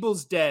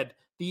 cable's dead.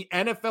 The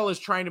NFL is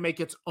trying to make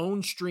its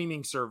own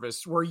streaming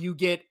service where you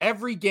get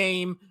every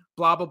game,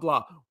 blah, blah,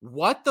 blah.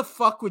 What the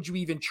fuck would you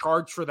even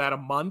charge for that a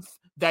month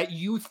that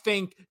you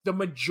think the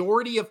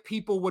majority of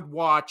people would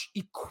watch,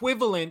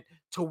 equivalent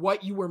to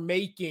what you were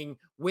making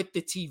with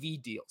the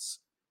TV deals?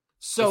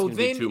 So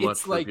then too much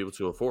it's for like people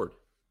to afford.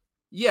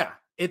 Yeah,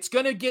 it's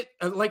going to get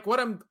like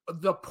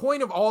the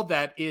point of all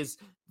that is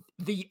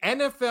the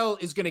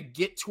NFL is going to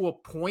get to a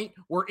point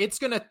where it's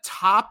going to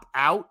top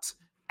out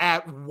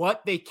at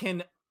what they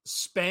can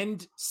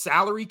spend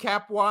salary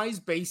cap wise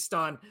based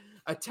on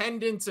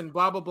attendance and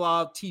blah, blah,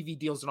 blah, TV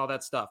deals and all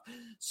that stuff.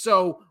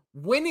 So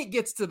when it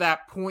gets to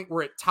that point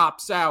where it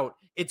tops out,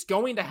 it's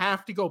going to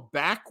have to go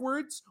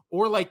backwards,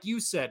 or like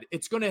you said,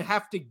 it's going to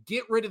have to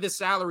get rid of the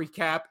salary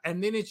cap.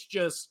 And then it's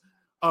just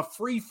a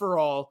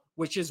free-for-all,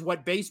 which is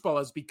what baseball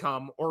has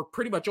become, or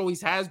pretty much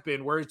always has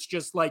been, where it's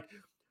just like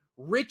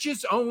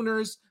richest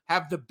owners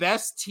have the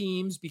best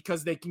teams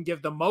because they can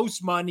give the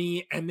most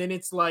money. And then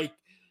it's like,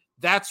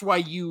 that's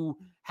why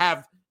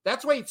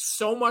it's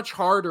so much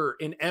harder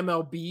in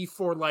MLB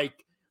for like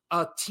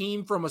a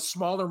team from a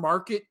smaller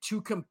market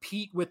to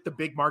compete with the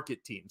big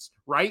market teams,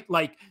 right?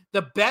 Like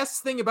the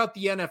best thing about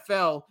the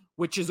NFL,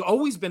 which has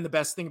always been the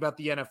best thing about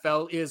the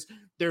NFL, is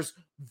there's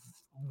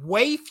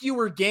way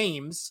fewer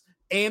games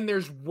and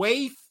there's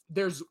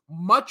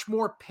much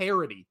more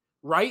parity,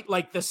 right?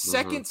 Like the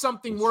second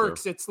something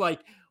works, it's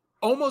like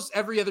almost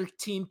every other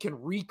team can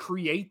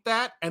recreate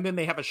that and then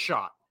they have a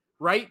shot,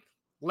 right?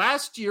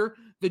 Last year,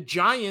 the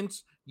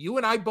Giants, you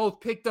and I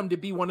both picked them to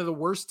be one of the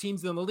worst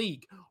teams in the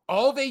league.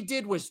 All they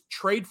did was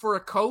trade for a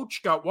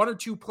coach, got one or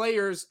two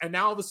players, and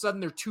now all of a sudden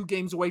they're 2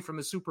 games away from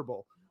the Super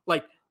Bowl.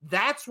 Like,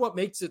 that's what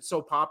makes it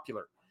so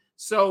popular.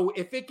 So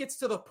if it gets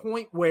to the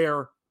point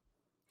where,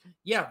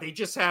 yeah, they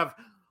just have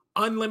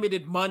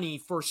unlimited money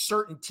for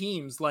certain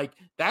teams, like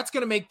that's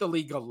going to make the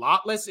league a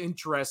lot less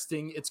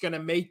interesting. It's going to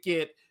make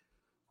it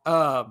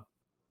a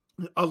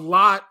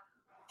lot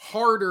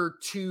harder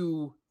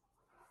to,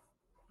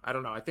 I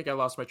don't know. I think I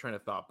lost my train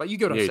of thought, but you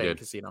get what I'm saying,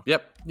 Casino.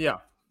 Yep. Yeah.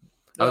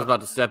 I was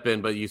about to step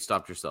in, but you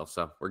stopped yourself,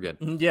 so we're good.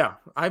 Yeah.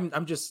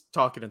 I'm just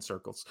talking in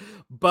circles.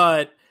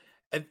 But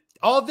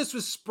all of this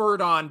was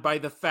spurred on by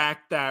the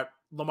fact that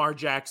Lamar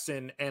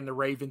Jackson and the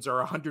Ravens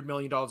are $100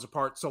 million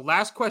apart. So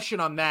last question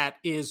on that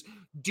is,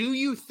 do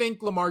you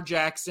think Lamar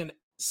Jackson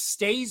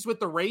stays with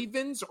the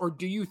Ravens, or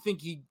do you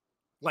think he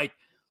like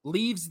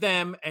leaves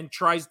them and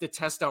tries to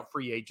test out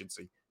free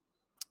agency?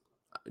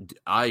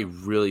 I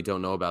really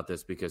don't know about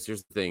this, because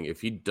here's the thing.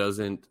 If he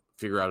doesn't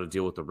figure out a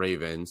deal with the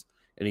Ravens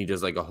and he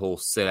does like a whole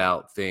sit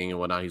out thing and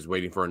whatnot, he's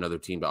waiting for another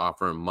team to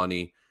offer him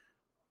money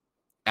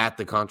at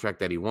the contract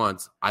that he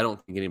wants. I don't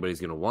think anybody's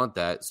going to want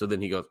that. So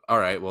then he goes, all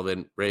right, well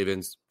then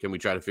Ravens, can we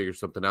try to figure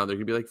something out? They're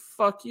going to be like,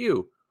 fuck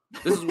you.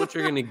 This is what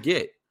you're going to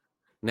get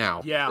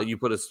now that you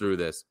put us through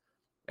this.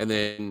 And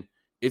then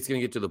it's going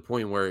to get to the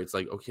point where it's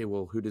like, okay,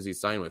 well, who does he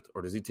sign with?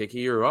 Or does he take a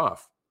year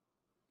off?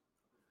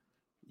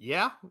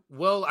 Yeah,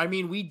 well, I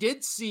mean, we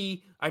did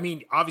see,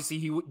 obviously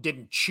he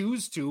didn't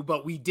choose to,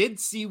 but we did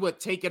see what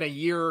taking a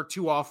year or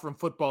two off from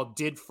football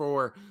did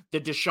for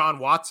the Deshaun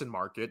Watson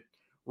market,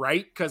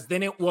 right? Because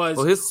then it was...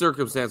 Well, his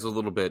circumstance was a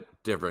little bit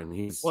different.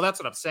 Well, that's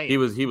what I'm saying. He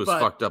was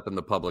fucked up in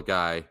the public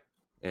eye.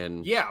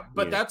 And yeah,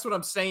 but that's what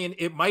I'm saying.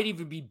 It might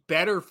even be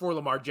better for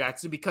Lamar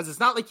Jackson, because it's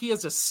not like he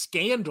has a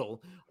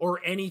scandal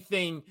or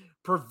anything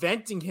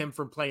preventing him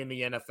from playing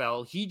the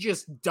NFL. He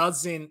just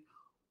doesn't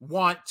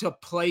want to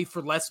play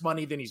for less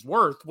money than he's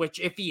worth,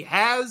 which if he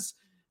has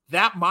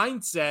that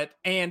mindset,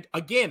 and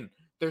again,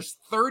 there's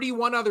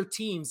 31 other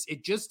teams,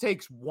 it just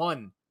takes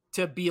one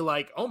to be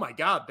like, oh my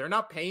God, they're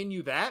not paying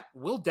you that?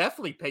 We'll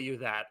definitely pay you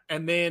that.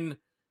 And then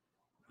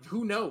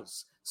who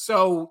knows?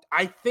 So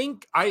I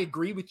think I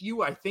agree with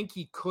you. I think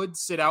he could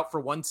sit out for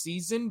one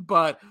season,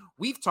 but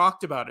we've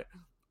talked about it.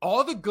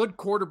 All the good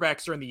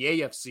quarterbacks are in the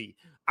AFC.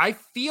 I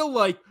feel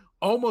like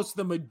almost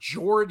the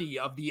majority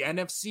of the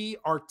NFC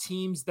are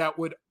teams that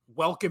would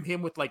welcome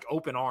him with like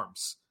open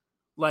arms.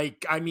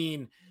 Like, I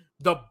mean,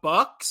 the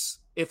Bucks,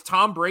 if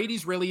Tom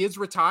Brady's really is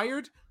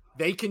retired,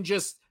 they can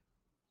just,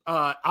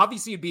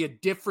 obviously it'd be a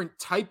different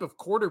type of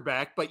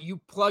quarterback, but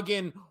you plug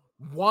in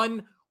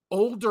one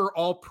older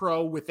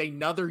all-pro with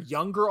another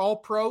younger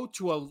all-pro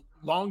to a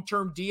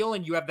long-term deal,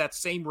 and you have that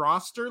same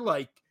roster.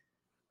 Like,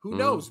 who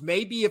knows?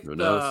 Maybe if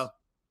the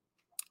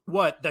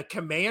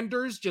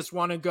Commanders just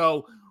want to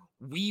go,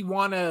 we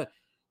want to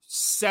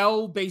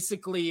sell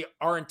basically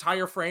our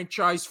entire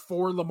franchise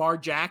for Lamar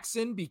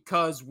Jackson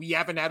because we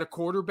haven't had a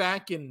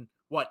quarterback in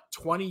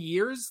 20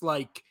 years,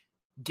 like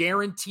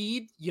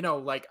guaranteed,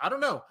 like, I don't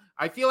know.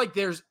 I feel like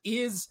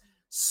is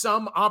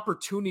some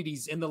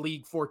opportunities in the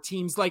league for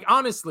teams. Like,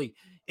 honestly,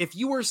 if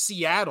you were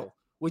Seattle,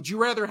 would you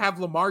rather have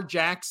Lamar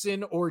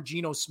Jackson or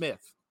Geno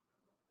Smith?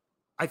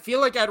 I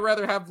feel like I'd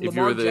rather have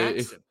Lamar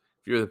Jackson.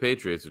 If you were the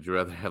Patriots, would you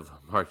rather have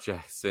Lamar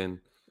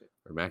Jackson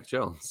or Mac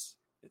Jones?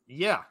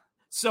 Yeah.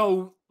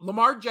 So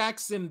Lamar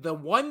Jackson, the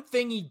one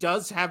thing he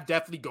does have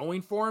definitely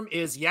going for him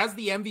is he has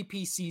the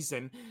MVP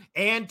season,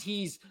 and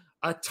he's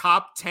a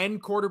top 10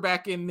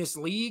 quarterback in this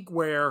league,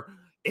 where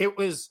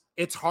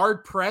it's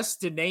hard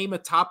pressed to name a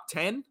top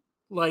 10,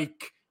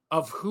 like,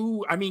 of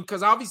who,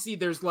 because obviously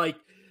there's like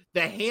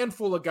the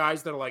handful of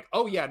guys that are like,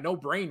 oh yeah, no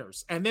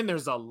brainers. And then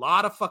there's a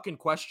lot of fucking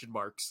question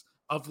marks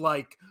of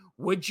like,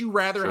 would you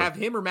rather have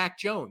him or Mac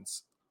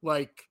Jones?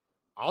 Like,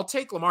 I'll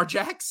take Lamar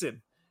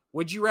Jackson.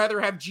 Would you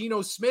rather have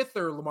Geno Smith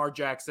or Lamar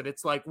Jackson?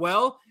 It's like,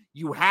 well,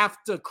 you have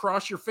to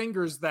cross your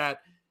fingers that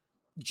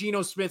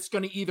Geno Smith's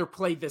going to either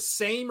play the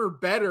same or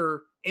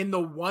better in the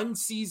one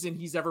season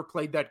he's ever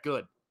played that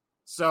good.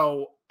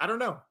 So I don't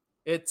know.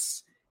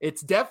 It's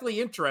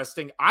definitely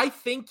interesting. I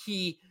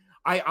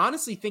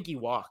honestly think he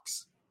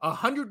walks.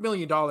 $100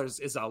 million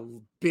is a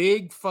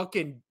big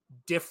fucking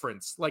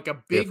difference, like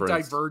a big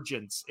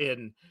divergence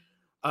in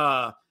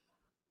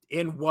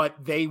in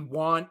what they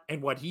want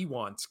and what he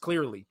wants,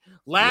 clearly.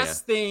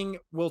 Last thing,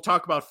 we'll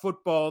talk about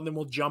football, and then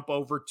we'll jump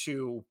over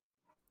to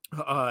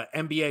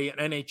NBA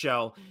and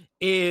NHL.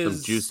 Is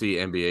some juicy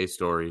NBA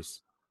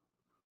stories.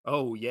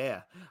 Oh,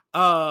 yeah.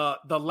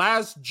 The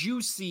last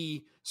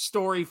juicy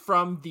story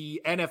from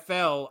the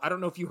NFL, I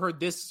don't know if you heard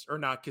this or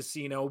not,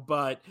 Casino,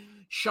 but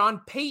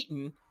Sean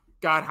Payton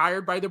got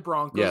hired by the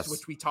Broncos,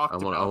 which we talked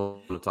about. I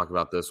want to talk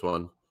about this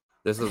one.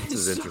 This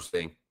is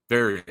interesting.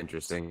 Very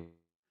interesting.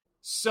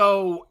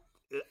 So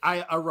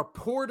a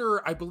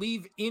reporter, I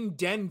believe in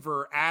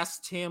Denver,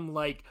 asked him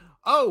like,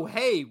 oh,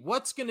 hey,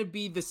 what's going to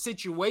be the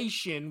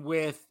situation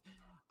with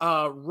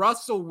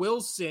Russell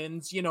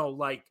Wilson's,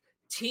 like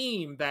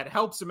team that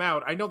helps him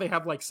out? I know they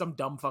have like some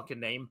dumb fucking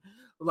name.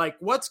 Like,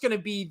 what's going to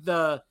be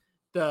the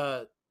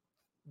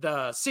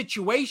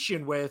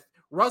situation with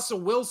Russell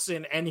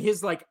Wilson and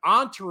his like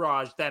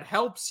entourage that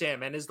helps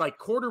him and his like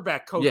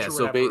quarterback coach? Yeah.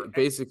 So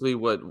basically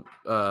what,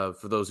 for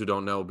those who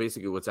don't know,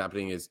 basically what's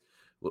happening is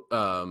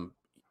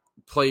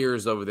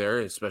players over there,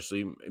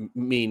 especially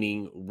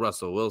meaning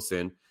Russell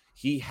Wilson,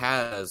 he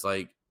has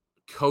like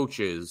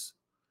coaches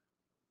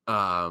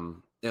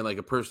and like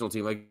a personal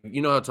team. Like,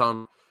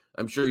 how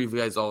I'm sure you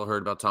guys all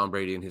heard about Tom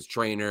Brady and his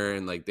trainer,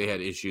 and like they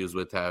had issues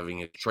with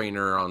having a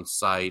trainer on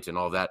site and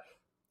all that.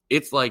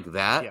 It's like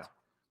that,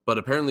 but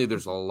apparently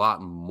there's a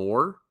lot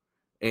more.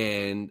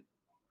 And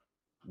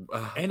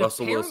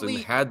Russell Wilson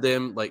had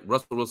them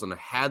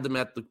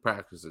at the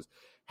practices,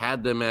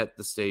 had them at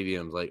the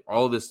stadiums, like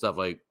all this stuff.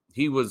 Like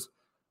he was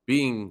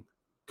being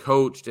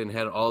coached and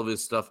had all of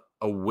his stuff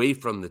away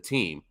from the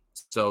team.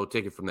 So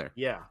take it from there.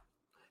 Yeah.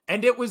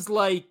 And it was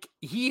like,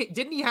 he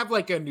have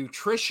like a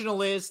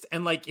nutritionalist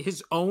and like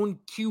his own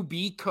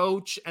QB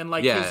coach and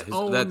like his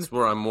own. That's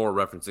where I'm more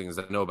referencing, is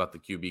I know about the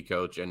QB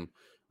coach, and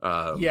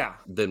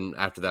then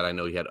after that I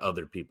know he had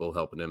other people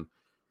helping him.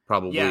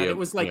 Probably it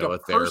was like a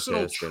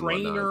personal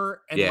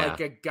trainer and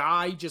like a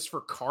guy just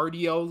for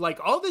cardio, like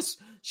all this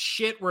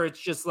shit where it's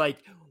just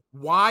like,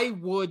 why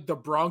would the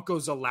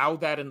Broncos allow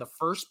that in the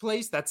first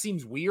place? That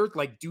seems weird.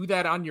 Like, do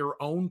that on your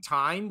own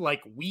time.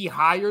 Like, we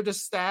hired a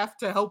staff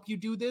to help you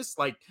do this.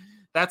 Like,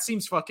 that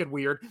seems fucking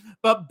weird.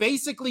 But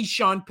basically,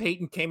 Sean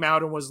Payton came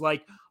out and was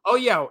like, "Oh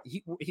yeah,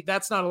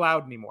 that's not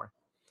allowed anymore."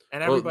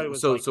 And everybody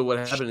was like, "So what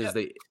happened is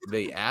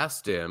they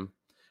asked him,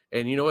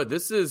 and you know what?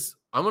 This is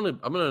I'm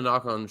gonna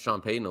knock on Sean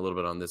Payton a little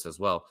bit on this as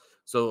well.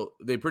 So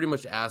they pretty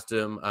much asked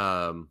him.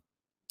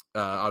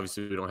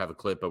 Obviously, we don't have a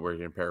clip, but we're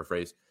gonna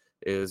paraphrase.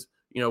 Is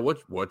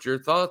what's your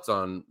thoughts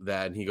on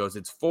that? And he goes,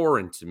 it's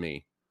foreign to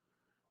me.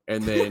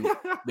 And then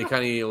they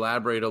kind of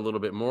elaborate a little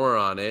bit more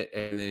on it.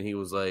 And then he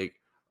was like,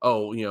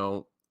 oh,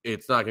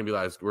 it's not going to be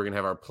like, we're going to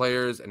have our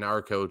players and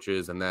our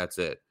coaches, and that's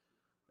it.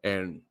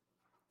 And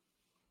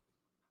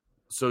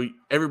so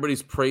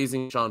everybody's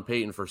praising Sean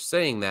Payton for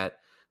saying that.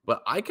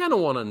 But I kind of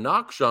want to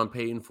knock Sean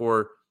Payton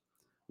for,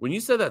 when you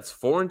said that's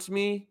foreign to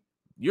me,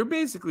 you're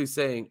basically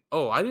saying,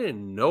 oh, I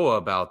didn't know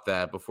about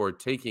that before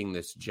taking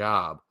this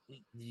job.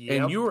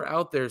 Yep. And you were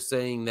out there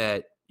saying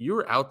that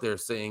you've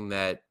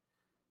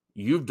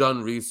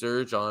done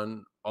research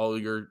on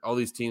all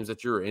these teams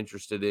that you're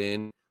interested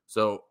in.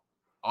 So,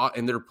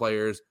 and their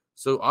players.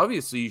 So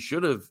obviously you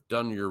should have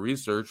done your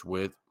research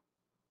with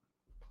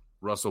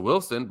Russell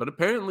Wilson, but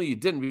apparently you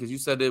didn't, because you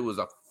said it was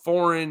a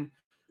foreign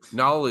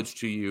knowledge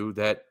to you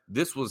that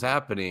this was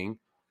happening.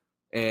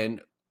 And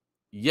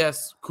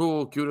yes,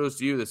 cool. Kudos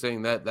to you. They're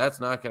saying that that's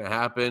not going to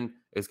happen.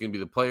 It's going to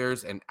be the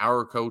players and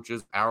our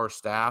coaches, our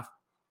staff.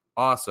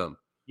 Awesome.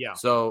 Yeah.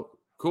 So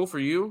cool for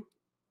you.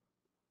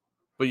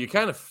 But you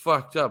kind of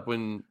fucked up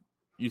when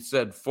you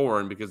said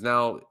foreign, because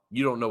now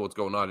you don't know what's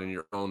going on in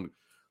your own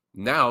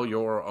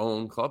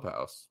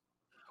clubhouse.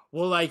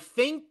 Well, I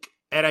think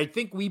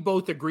we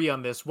both agree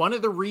on this. One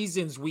of the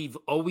reasons we've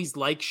always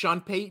liked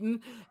Sean Payton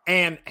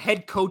and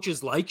head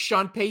coaches like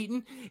Sean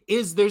Payton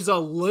is there's a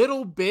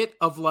little bit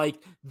of like,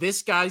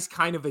 this guy's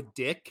kind of a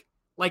dick.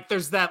 Like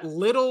there's that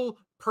little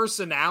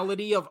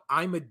personality of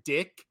I'm a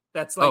dick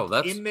that's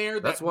like in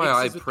there. That's why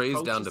I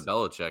praise down to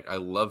Belichick. I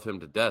love him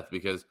to death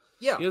because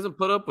he doesn't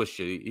put up with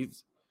shit.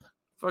 He's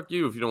fuck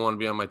you if you don't want to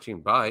be on my team.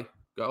 Bye.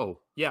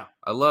 Go. Yeah.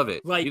 I love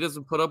it. Like, he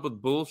doesn't put up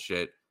with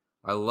bullshit.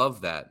 I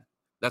love that.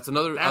 That's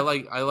another.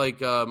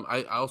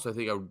 I also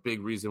think a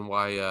big reason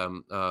why.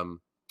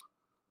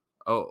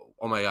 Oh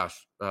my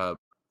gosh.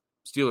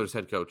 Steelers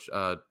head coach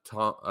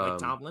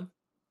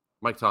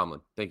Mike Tomlin.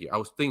 Thank you. I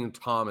was thinking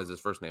Tom as his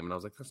first name, and I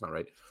was like, that's not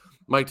right.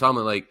 Mike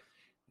Tomlin, like,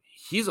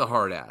 he's a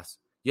hard ass.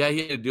 Yeah, he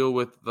had to deal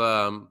with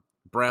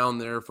Brown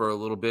there for a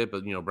little bit,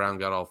 but Brown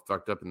got all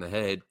fucked up in the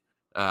head.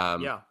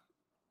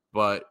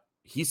 But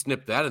he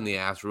snipped that in the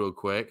ass real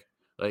quick.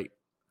 Like,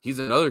 he's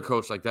another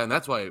coach like that, and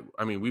that's why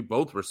we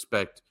both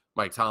respect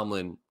Mike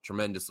Tomlin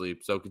tremendously.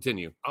 So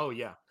continue. Oh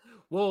yeah.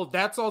 Well,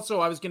 that's also,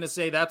 I was going to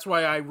say, that's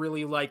why I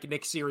really like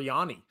Nick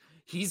Sirianni.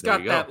 He's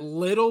got that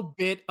little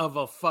bit of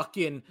a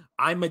fucking,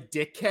 I'm a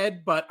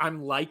dickhead, but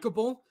I'm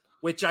likable,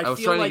 which I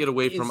was trying to get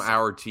away from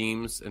our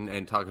teams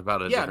and talk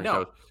about a different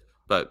coach.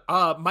 But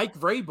Mike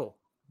Vrabel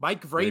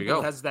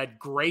has that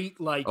great,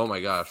 like, oh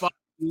my gosh,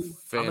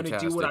 fantastic. I'm gonna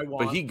do what I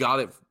want. But he got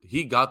it.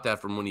 He got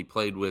that from when he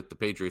played with the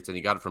Patriots, and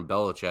he got it from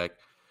Belichick.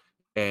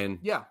 And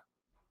yeah,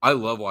 I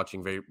love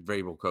watching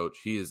Vrabel coach.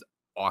 He is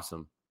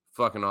awesome,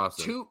 fucking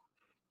awesome.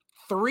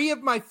 3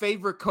 of my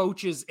favorite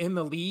coaches in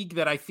the league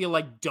that I feel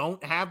like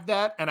don't have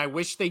that, and I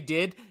wish they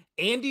did.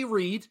 Andy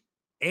Reid.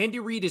 Andy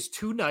Reid is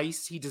too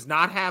nice. He does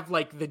not have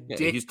like the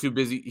dick. He's too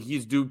busy.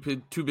 He's too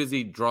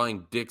busy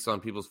drawing dicks on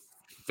people's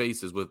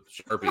faces with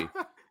Sharpie.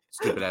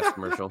 Stupid ass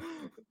commercial.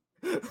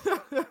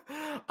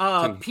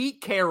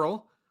 Pete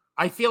Carroll.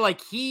 I feel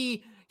like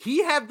he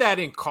had that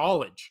in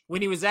college.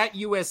 When he was at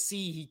USC,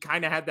 he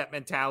kind of had that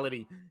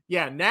mentality.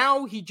 Yeah,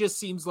 now he just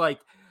seems like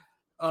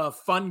a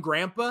fun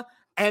grandpa.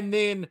 And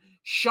then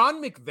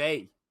Sean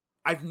McVay.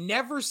 I've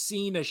never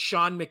seen a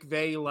Sean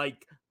McVay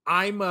like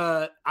I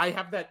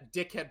have that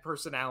dickhead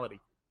personality.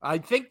 I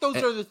think those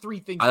are the 3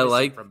 things I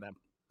like from them.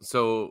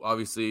 So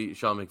obviously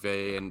Sean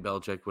McVay and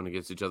Belichick went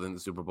against each other in the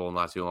Super Bowl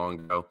not too long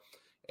ago.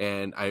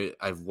 And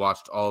I've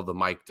watched all the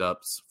mic'd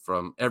ups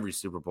from every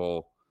Super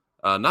Bowl,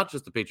 not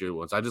just the Patriot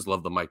ones. I just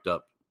love the mic'd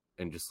up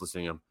and just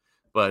listening to them.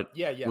 But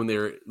when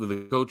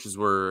the coaches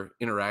were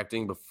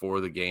interacting before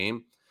the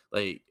game,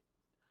 like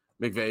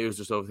McVay was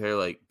just over there,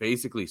 like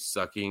basically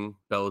sucking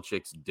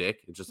Belichick's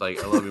dick. It's just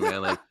like, I love you,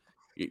 man. Like,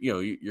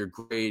 you're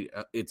great.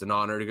 It's an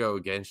honor to go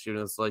against you.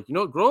 And it's like,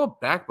 grow a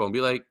backbone.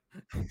 Be like,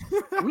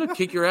 I'm going to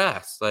kick your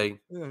ass. Like,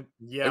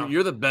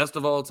 you're the best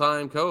of all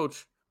time,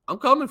 coach. I'm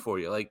coming for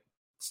you. Like,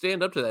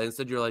 stand up to that.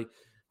 Instead, you're like,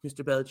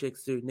 Mr. Belichick,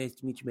 sir, nice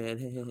to meet you,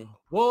 man.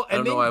 Well,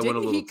 and I don't know. I went a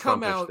little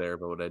Trumpish out there,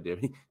 but what I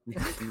did.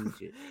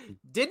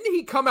 Didn't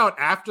he come out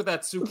after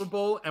that Super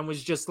Bowl and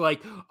was just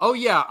like, "Oh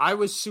yeah, I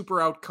was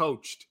super out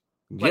coached."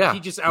 Like, he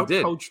just out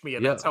coached me,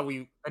 and that's how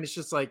we. And it's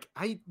just like,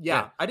 I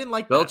didn't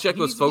like Belichick that.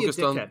 was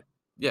focused on.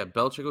 Yeah,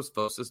 Belichick was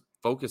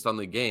focused on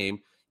the game.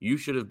 You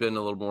should have been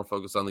a little more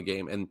focused on the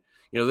game. And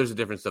there's a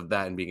difference of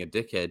that and being a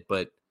dickhead.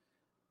 But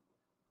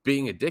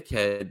being a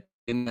dickhead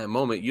in that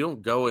moment, you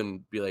don't go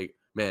and be like,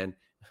 "Man,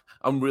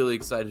 I'm really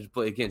excited to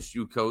play against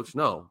you, coach."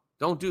 No,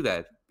 don't do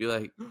that. Be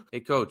like,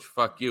 "Hey, coach,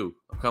 fuck you.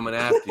 I'm coming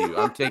after you.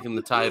 I'm taking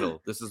the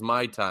title. This is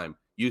my time.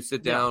 You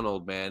sit down,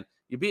 old man."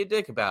 You be a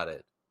dick about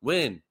it.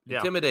 Win.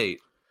 Intimidate.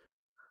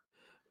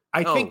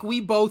 I think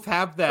we both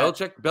have that.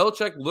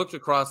 Belichick looked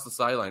across the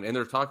sideline, and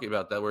they're talking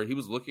about that, where he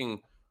was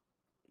looking.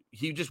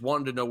 He just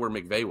wanted to know where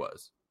McVay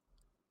was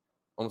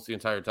almost the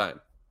entire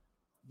time.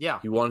 Yeah.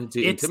 He wanted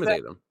to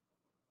intimidate him.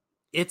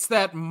 It's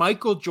that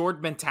Michael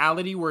Jordan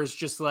mentality where it's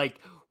just like,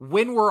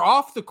 when we're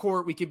off the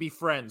court, we can be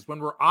friends. When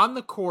we're on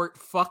the court,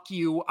 fuck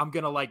you. I'm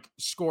going to like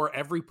score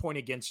every point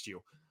against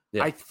you.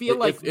 Yeah. I feel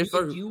like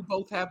you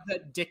both have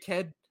that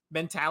dickhead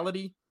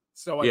mentality.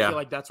 So I feel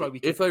like that's why we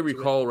can. If I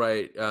recall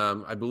right,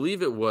 I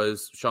believe it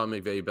was Sean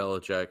McVay,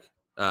 Belichick,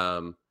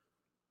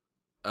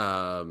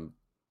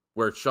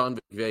 where Sean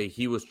McVay,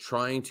 he was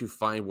trying to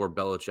find where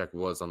Belichick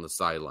was on the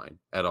sideline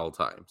at all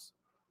times.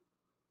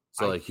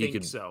 So like he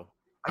could. So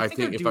I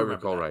think if I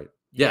recall right.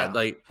 Yeah,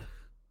 like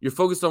you're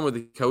focused on where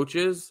the coach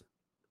is,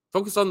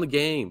 focus on the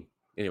game.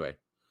 Anyway.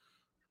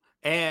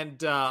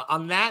 And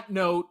on that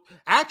note,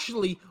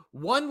 actually,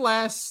 one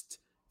last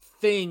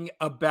thing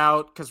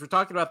about, because we're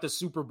talking about the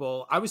Super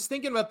Bowl, I was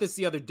thinking about this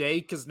the other day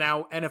because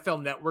now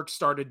NFL Network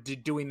started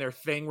doing their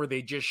thing where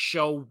they just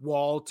show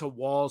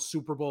wall-to-wall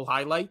Super Bowl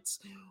highlights.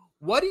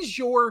 What is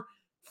your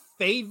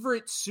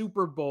favorite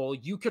Super Bowl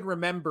you can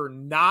remember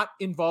not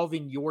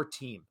involving your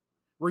team,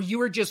 where you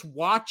were just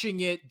watching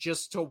it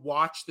just to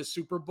watch the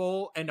Super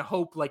Bowl and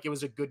hope like it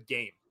was a good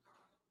game?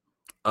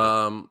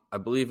 I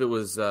believe it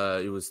was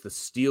the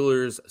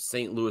Steelers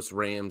St. Louis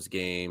Rams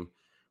game,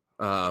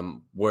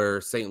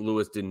 where St.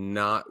 Louis did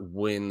not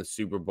win the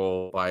Super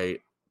Bowl by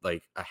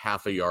like a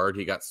half a yard.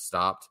 He got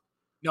stopped.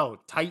 No,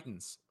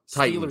 Titans.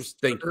 Steelers.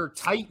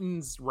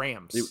 Titans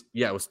Rams.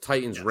 It was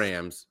Titans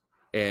Rams,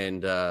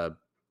 and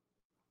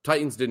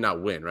Titans did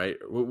not win, right?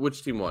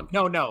 Which team won?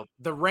 No.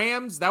 The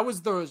Rams, that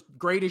was the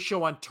Greatest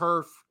Show on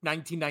Turf,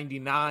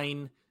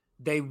 1999.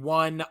 They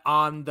won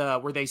on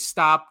where they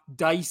stopped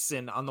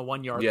Dyson on the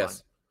 1 yard line.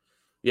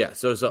 Yeah.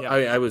 So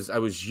I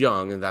was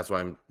young, and that's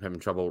why I'm having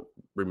trouble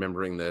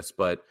remembering this.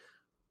 But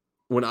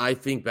when I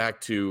think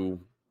back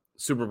to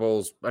Super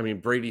Bowls, I mean,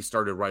 Brady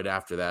started right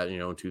after that,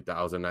 in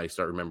 2000. I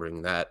start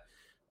remembering that.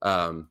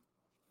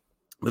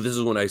 But this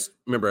is when I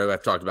remember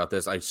I've talked about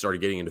this. I started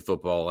getting into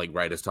football like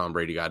right as Tom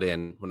Brady got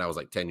in when I was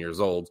like 10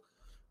 years old.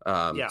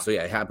 So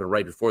it happened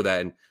right before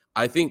that. And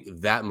I think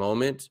that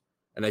moment,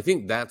 and I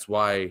think that's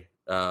why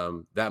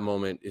that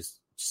moment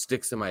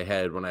sticks in my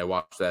head when I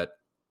watch that.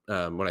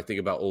 When I think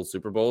about old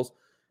Super Bowls,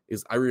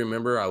 is I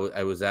remember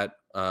I was at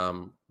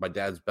my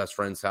dad's best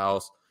friend's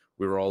house.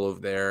 We were all over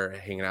there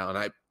hanging out,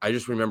 and I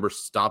just remember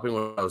stopping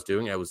what I was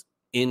doing. I was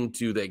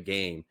into that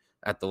game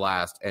at the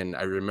last, and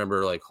I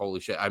remember like, holy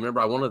shit. I remember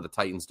I wanted the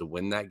Titans to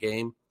win that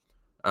game.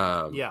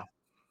 I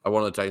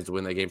wanted the Titans to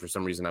win that game. For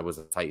some reason, I was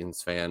a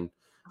Titans fan.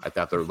 I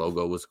thought their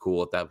logo was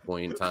cool at that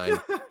point in time.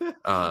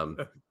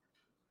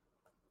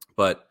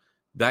 But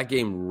that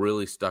game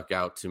really stuck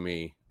out to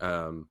me.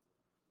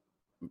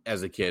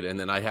 as a kid, and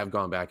then I have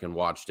gone back and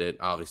watched it.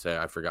 Obviously,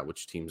 I forgot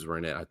which teams were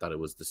in it. I thought it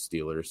was the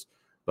Steelers,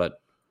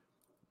 but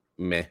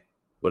meh,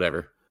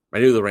 whatever. I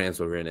knew the Rams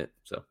were in it,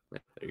 so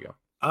there you go.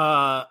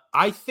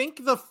 I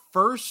think the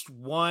first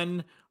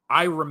one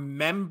I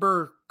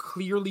remember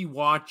clearly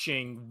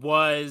watching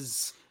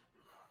was,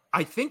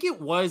 I think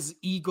it was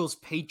Eagles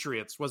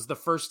Patriots was the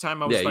first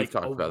time I was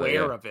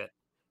aware of it,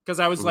 because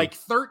I was like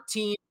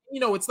 13.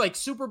 It's like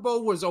Super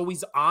Bowl was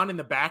always on in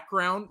the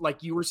background,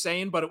 like you were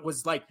saying, but it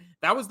was like,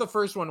 that was the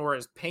first one where I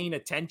was paying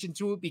attention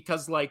to it,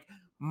 because like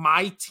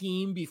my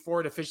team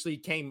before it officially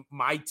came,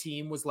 my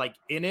team was like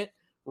in it,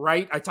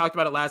 right? I talked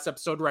about it last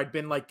episode where I'd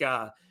been like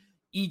a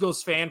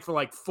Eagles fan for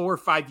like 4 or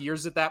 5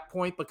 years at that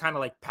point, but kind of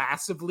like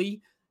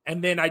passively.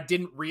 And then I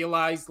didn't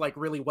realize like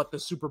really what the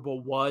Super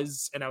Bowl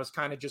was. And I was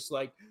kind of just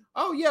like,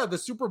 oh yeah, the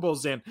Super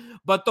Bowl's in.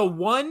 But the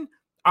one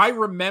I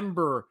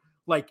remember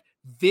like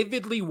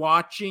vividly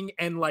watching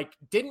and like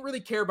didn't really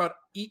care about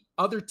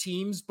other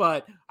teams,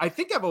 but I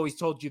think I've always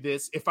told you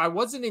this. If I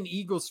wasn't an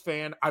Eagles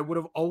fan, I would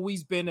have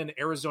always been an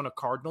Arizona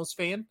Cardinals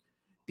fan,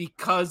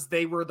 because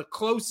they were the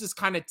closest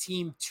kind of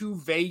team to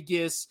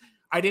Vegas.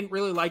 I didn't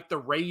really like the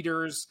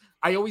Raiders.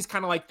 I always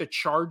kind of liked the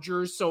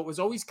Chargers. So it was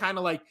always kind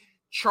of like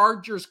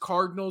Chargers,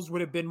 Cardinals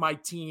would have been my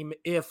team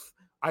if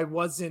I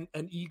wasn't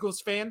an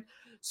Eagles fan.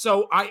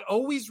 So I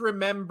always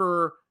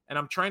remember, and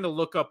I'm trying to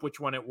look up which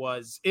one it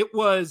was. It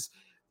was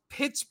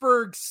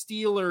Pittsburgh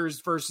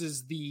Steelers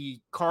versus the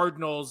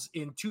Cardinals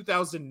in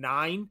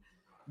 2009.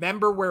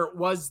 Remember where it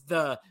was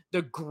the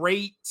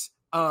great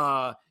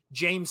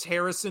James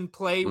Harrison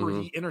play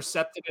where he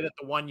intercepted it at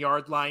the 1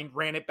 yard line,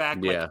 ran it back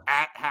like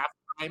at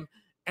halftime.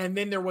 And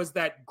then there was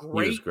that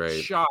great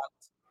shot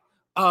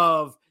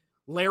of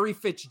Larry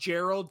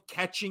Fitzgerald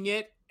catching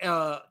it,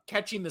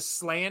 catching the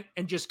slant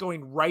and just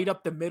going right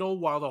up the middle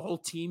while the whole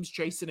team's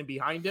chasing him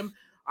behind him.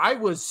 I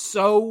was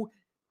so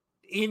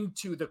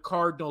into the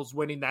Cardinals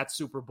winning that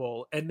Super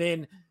Bowl. And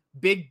then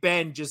Big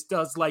Ben just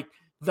does like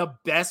the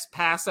best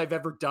pass I've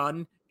ever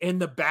done in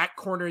the back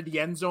corner of the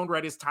end zone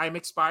right as time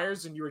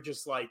expires. And you were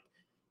just like,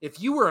 if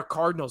you were a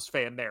Cardinals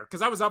fan there,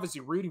 because I was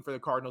obviously rooting for the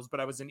Cardinals, but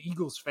I was an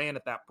Eagles fan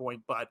at that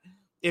point. But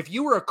if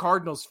you were a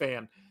Cardinals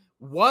fan,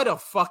 what a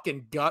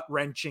fucking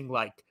gut-wrenching,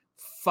 like,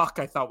 fuck,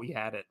 I thought we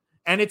had it.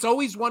 And it's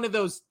always one of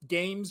those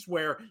games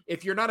where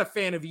if you're not a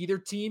fan of either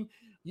team,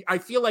 I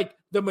feel like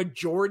the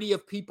majority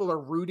of people are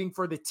rooting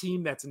for the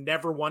team that's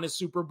never won a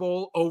Super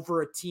Bowl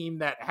over a team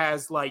that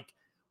has like,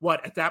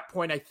 what, at that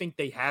point, I think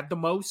they had the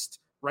most,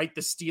 right?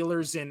 The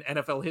Steelers in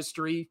NFL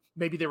history.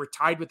 Maybe they were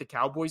tied with the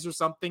Cowboys or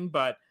something,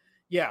 but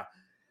yeah.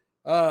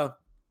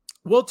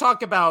 We'll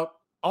talk about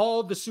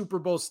all the Super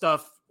Bowl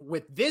stuff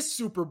with this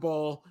Super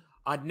Bowl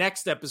on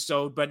next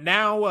episode. But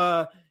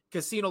now,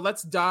 Casino,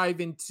 let's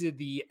dive into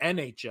the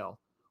NHL.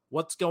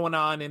 What's going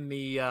on in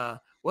the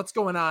what's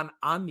going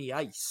on the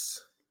ice?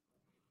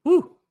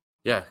 Woo!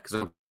 Yeah, because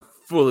I'm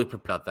fully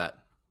prepared about that.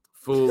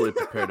 Fully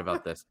prepared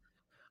about this.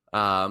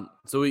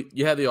 So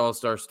you had the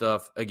All-Star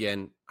stuff.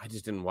 Again, I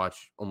just didn't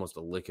watch almost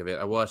a lick of it.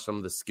 I watched some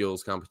of the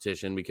skills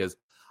competition because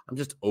I'm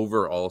just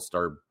over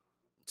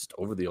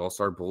the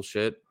All-Star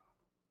bullshit.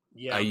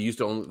 Yeah. I used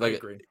to only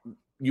like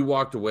you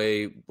walked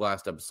away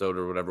last episode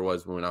or whatever it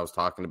was when I was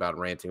talking about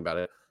ranting about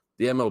it.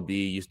 The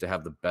MLB used to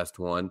have the best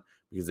one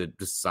because it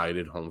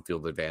decided home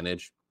field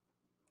advantage.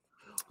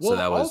 Well, so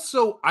that was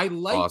also I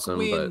like awesome,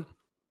 when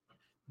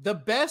the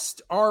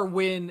best are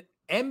when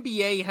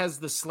NBA has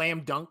the slam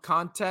dunk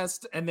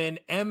contest and then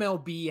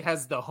MLB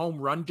has the home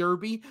run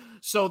derby.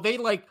 So they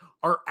like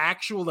are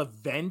actual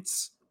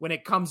events when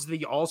it comes to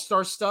the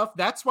All-Star stuff.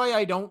 That's why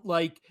I don't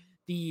like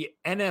the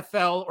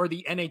NFL or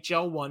the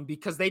NHL one,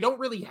 because they don't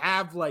really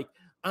have like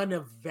an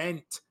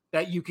event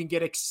that you can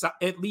get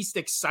at least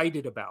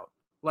excited about.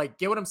 Like,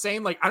 get what I'm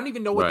saying? Like, I don't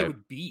even know what they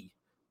would be.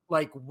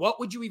 Like, what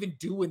would you even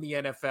do in the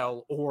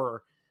NFL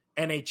or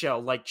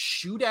NHL? Like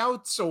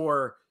shootouts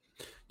or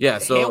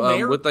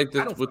so with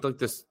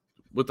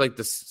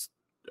this,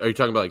 are you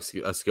talking about like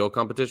a skill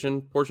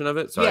competition portion of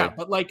it? Sorry. Yeah,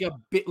 but like a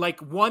bit, like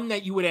one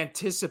that you would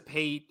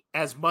anticipate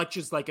as much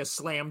as like a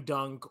slam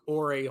dunk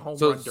or a home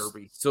run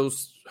derby. So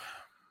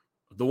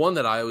the one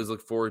that I always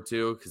look forward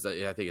to, because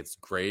I think it's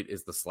great,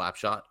 is the slap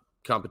shot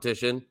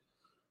competition.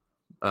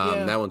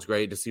 That one's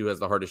great to see who has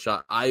the hardest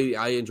shot.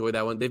 I enjoy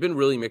that one. They've been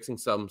really mixing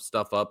some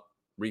stuff up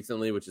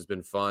recently, which has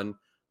been fun.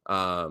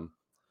 So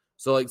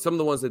like some of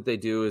the ones that they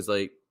do is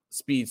like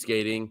speed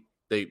skating.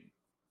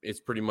 It's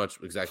pretty much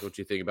exactly what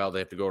you think about. They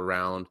have to go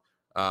around.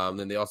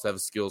 Then they also have a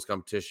skills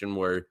competition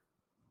where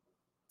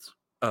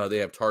they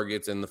have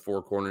targets in the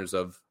four corners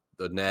of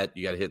the net.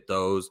 You got to hit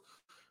those.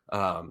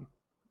 The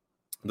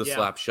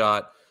slap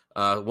shot.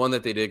 One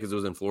that they did because it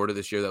was in Florida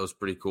this year that was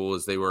pretty cool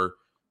is they were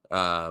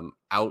out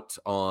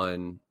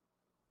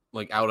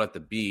at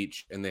the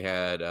beach and they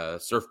had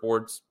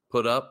surfboards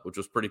put up, which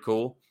was pretty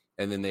cool.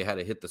 And then they had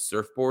to hit the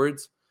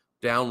surfboards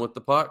down with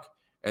the puck.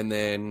 And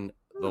then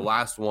the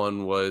last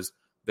one was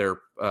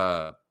their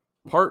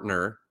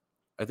partner.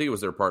 I think it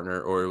was their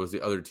partner, or it was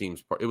the other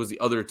team's it was the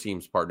other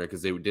team's partner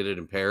because they did it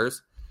in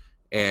pairs.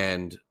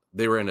 And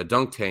they were in a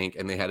dunk tank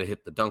and they had to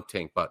hit the dunk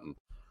tank button.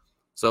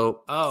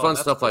 So fun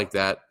stuff cool. like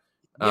that.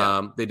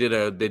 Yeah. They did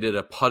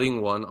a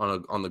putting one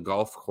on the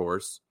golf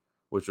course,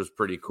 which was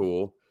pretty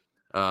cool.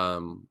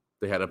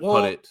 They had to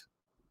put it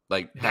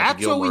like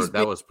Happy Gilmore.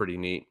 That was pretty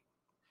neat.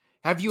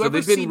 Have you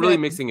ever seen they've been really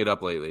mixing it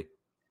up lately.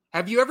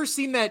 Have you ever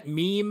seen that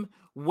meme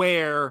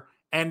where,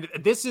 and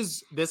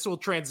this will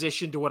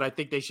transition to what I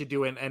think they should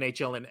do in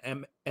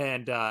NHL and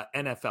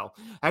NFL.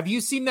 Have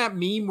you seen that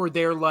meme where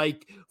they're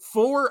like,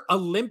 for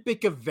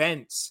Olympic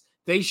events,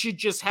 they should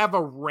just have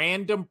a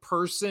random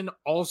person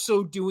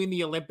also doing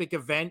the Olympic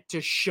event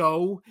to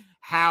show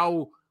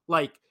how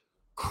like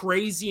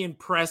crazy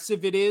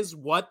impressive it is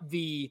what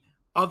the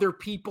other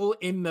people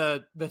in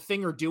the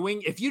thing are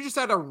doing? If you just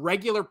had a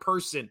regular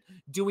person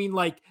doing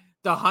like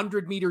the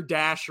 100-meter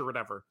dash or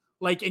whatever,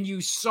 like, and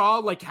you saw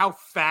like how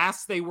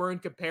fast they were in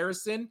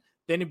comparison,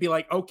 then it'd be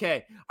like,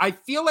 okay, I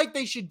feel like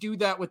they should do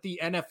that with the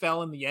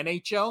NFL and the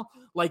NHL.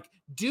 Like,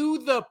 do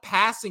the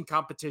passing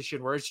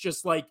competition where it's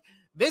just like,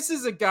 this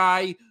is a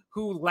guy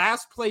who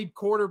last played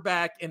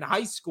quarterback in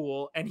high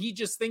school and he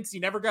just thinks he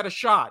never got a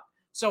shot.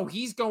 So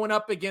he's going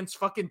up against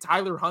fucking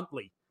Tyler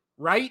Huntley,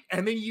 right?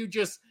 And then you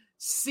just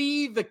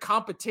see the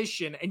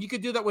competition, and you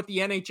could do that with the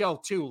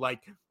NHL too.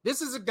 Like,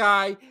 this is a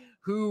guy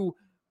who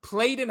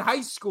played in high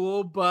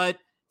school, but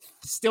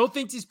still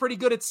thinks he's pretty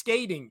good at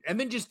skating, and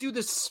then just do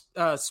the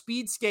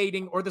speed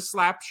skating or the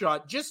slap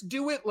shot. Just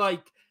do it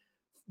like,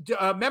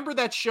 remember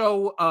that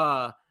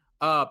show,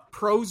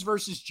 Pros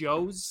versus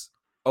Joes?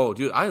 Oh,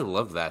 dude, I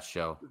love that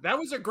show. That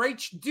was a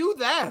great do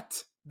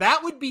that.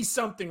 That would be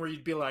something where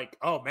you'd be like,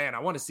 oh man, I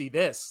want to see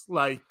this.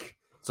 Like,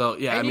 so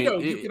yeah, I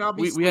mean, you can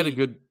obviously... we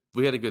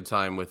had a good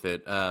time with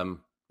it.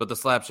 But the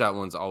slap shot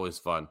one's always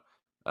fun.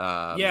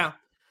 Yeah.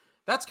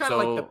 That's kind of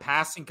like the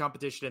passing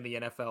competition in the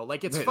NFL.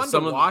 Like, it's fun to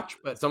watch,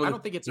 but I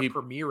don't think it's a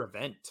premier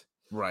event.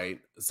 Right.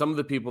 Some of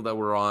the people that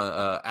were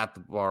on at the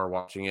bar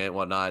watching it and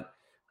whatnot,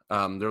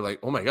 they're like,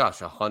 oh my gosh,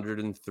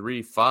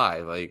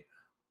 103.5. Like,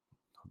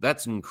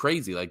 that's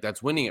crazy. Like,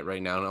 that's winning it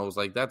right now. And I was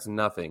like, that's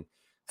nothing.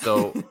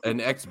 So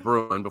an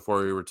ex-Bruin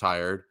before he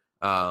retired,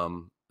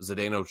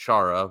 Zdeno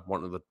Chara,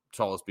 one of the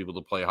tallest people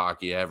to play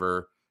hockey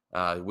ever.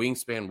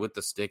 Wingspan with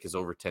the stick is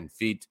over 10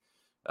 feet.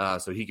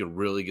 So he could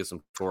really get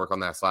some torque on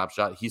that slap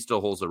shot. He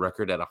still holds the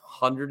record at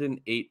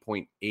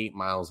 108.8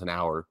 miles an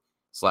hour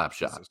slap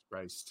shot. Jesus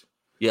Christ.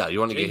 Yeah, you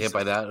want to get hit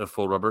by that at a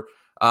full rubber.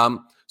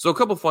 So a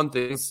couple fun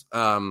things.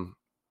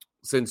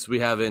 Since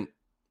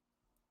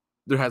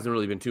there hasn't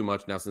really been too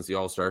much now since the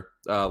All-Star.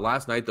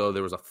 Last night, though,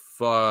 there was a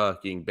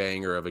fucking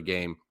banger of a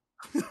game.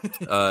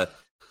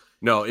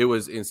 No, it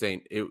was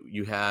insane.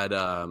 You had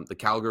the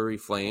Calgary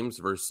Flames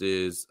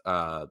versus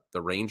the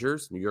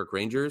Rangers, New York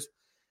Rangers.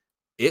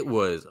 It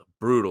was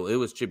brutal. It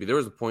was chippy. There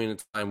was a point in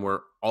time where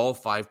all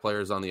 5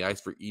 players on the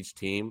ice for each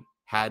team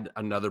had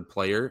another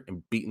player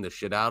and beating the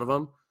shit out of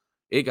them.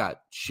 It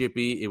got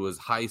chippy. It was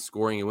high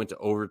scoring. It went to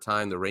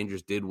overtime. The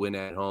Rangers did win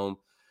at home.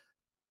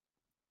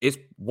 It's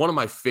one of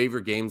my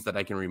favorite games that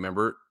I can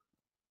remember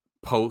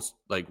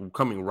like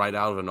coming right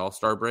out of an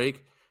All-Star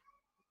break.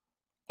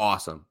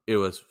 Awesome. It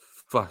was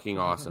fucking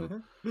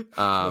awesome.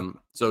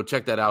 So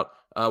check that out.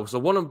 So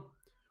one of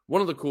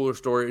the cooler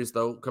stories,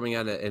 though, coming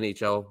out of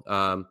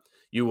NHL,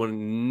 you will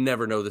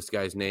never know this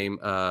guy's name.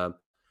 Jaromir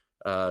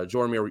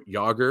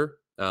Jagr.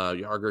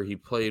 Jagr, he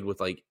played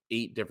with like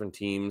 8 different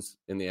teams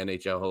in the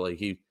NHL. Like,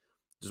 he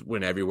just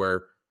went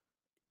everywhere.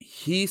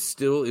 He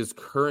still is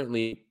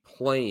currently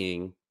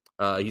playing.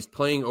 He's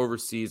playing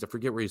overseas. I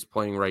forget where he's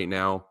playing right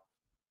now.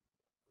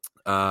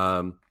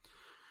 But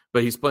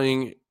he's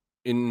playing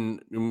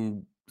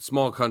in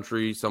small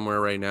country somewhere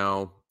right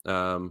now.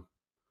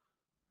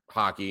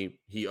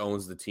 Hockey. He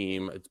owns the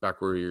team. It's back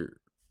where you're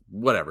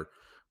whatever.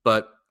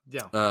 But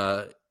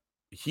yeah,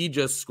 he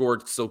just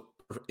scored. So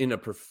in a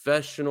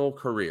professional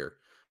career,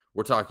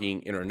 we're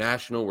talking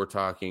international, we're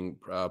talking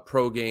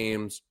pro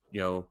games,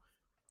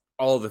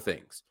 all the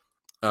things.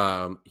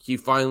 He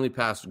finally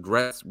passed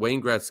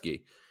Wayne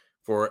Gretzky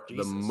for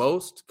the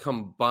most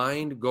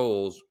combined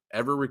goals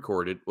ever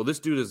recorded. Well, this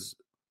dude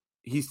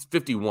he's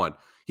 51.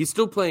 He's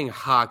still playing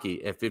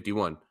hockey at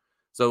 51.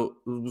 So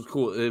it was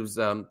cool. It was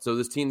so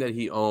this team that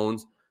he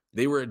owns,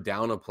 they were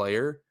down a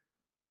player.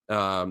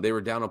 They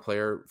were down a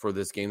player for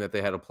this game that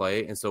they had to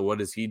play. And so what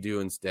does he do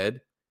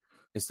instead?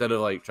 Instead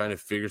of like trying to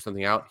figure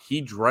something out,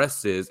 he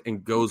dresses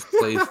and goes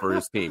plays for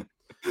his team.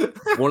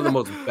 One of the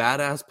most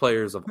badass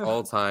players of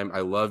all time. I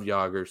love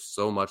Jagr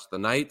so much. The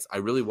Knights, I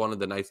really wanted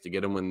the Knights to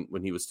get him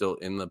when he was still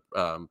in the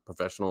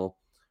professional,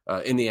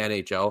 in the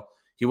NHL.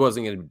 He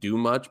wasn't going to do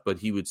much, but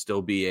he would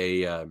still be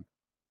a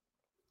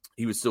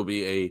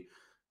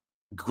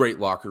great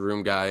locker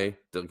room guy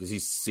because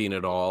he's seen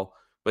it all.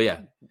 But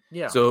yeah.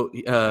 So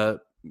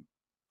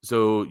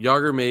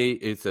Jagr may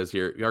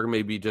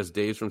be just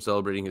days from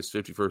celebrating his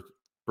 51st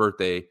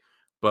birthday,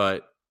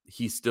 but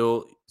he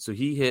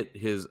hit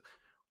his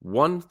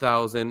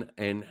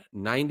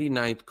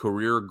 1,099th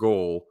career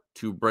goal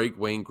to break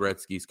Wayne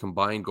Gretzky's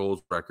combined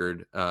goals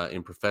record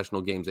in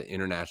professional games at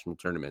international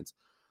tournaments.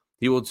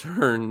 He will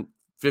turn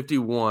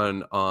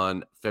 51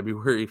 on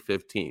February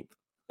 15th.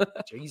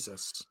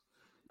 Jesus.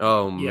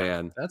 Oh Yeah,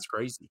 man, that's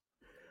crazy.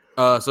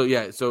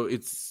 So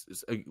it's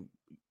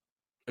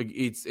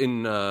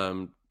in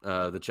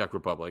the Czech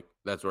Republic.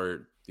 That's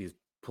where he's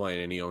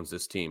playing, and he owns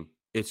this team.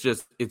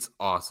 It's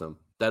awesome.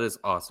 That is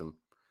awesome.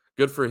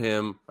 Good for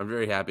him. I'm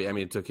very happy. I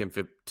mean, it took him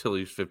till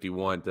he was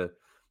 51 to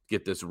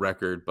get this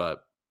record,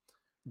 but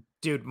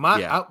dude,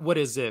 what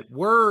is it?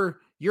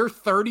 You're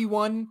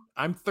 31.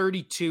 I'm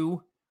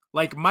 32.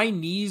 Like, my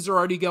knees are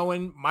already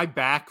going. My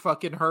back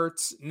fucking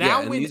hurts.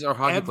 Now, and these are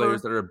hockey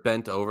players that are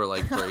bent over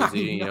like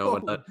crazy, you know.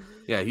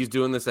 Yeah, he's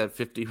doing this at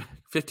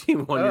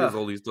 51 years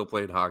old. He's still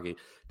playing hockey.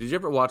 Did you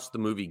ever watch the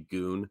movie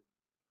Goon?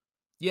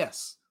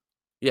 Yes.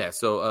 Yeah,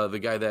 so the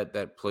guy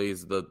that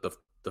plays the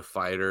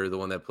fighter, the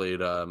one that played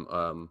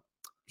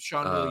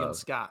Sean William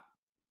Scott.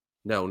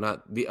 No,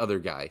 not the other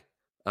guy.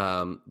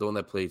 The one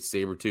that played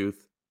Sabretooth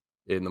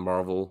in the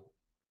Marvel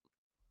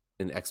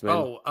in X-Men.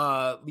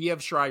 Oh,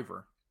 Liev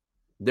Schreiber.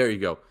 There you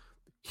go.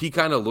 He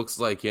kind of looks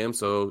like him.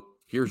 So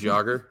here's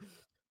Yager.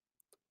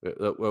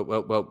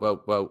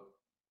 Whoa.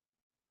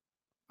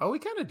 Oh, he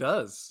kind of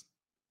does.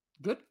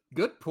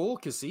 Good pool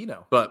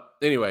casino. But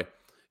anyway,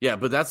 yeah,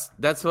 but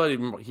that's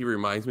what he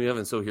reminds me of.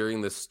 And so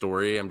hearing this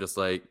story, I'm just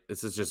like,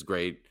 this is just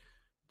great.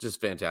 Just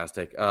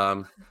fantastic.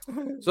 So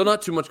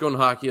not too much going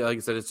hockey. Like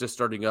I said, it's just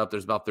starting up.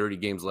 There's about 30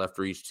 games left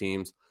for each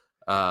teams.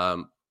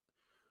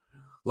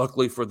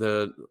 Luckily I'm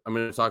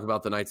going to talk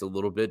about the Knights a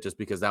little bit just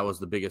because that was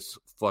the biggest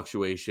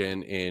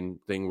fluctuation in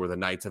thing where the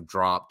Knights have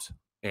dropped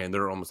and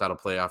they're almost out of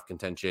playoff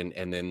contention.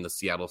 And then the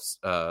Seattle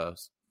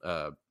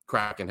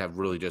Kraken have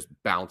really just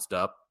bounced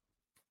up.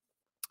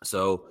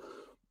 So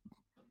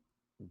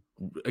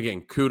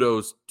again,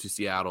 kudos to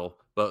Seattle,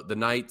 but the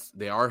Knights,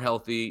 they are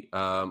healthy.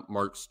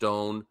 Mark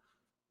Stone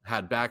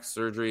had back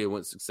surgery. It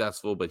went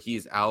successful, but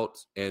he's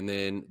out. And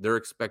then they're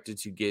expected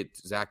to get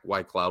Zach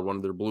Whitecloud, one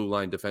of their blue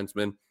line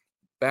defensemen,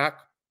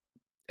 back.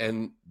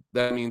 And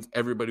that means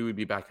everybody would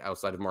be back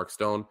outside of Mark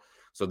Stone.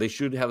 So they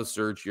should have a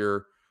surge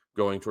here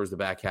going towards the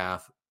back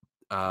half.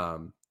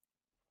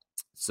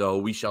 So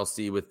we shall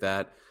see with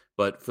that.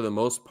 But for the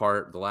most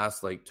part, the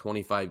last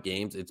 25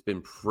 games, it's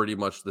been pretty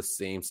much the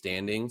same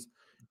standings.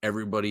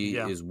 Everybody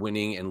is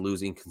winning and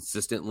losing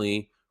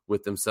consistently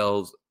with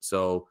themselves.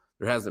 So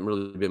there hasn't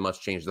really been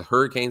much change. The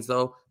Hurricanes,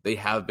 though, they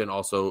have been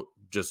also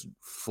just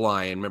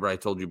flying. Remember, I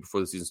told you before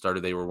the season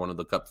started, they were one of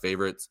the Cup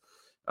favorites.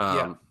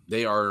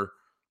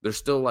 They're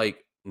still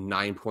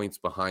 9 points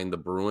behind the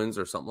Bruins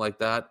or something like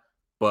that,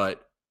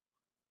 but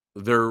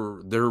they're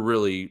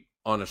really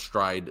on a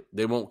stride.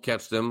 They won't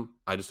catch them.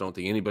 I just don't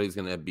think anybody's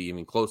going to be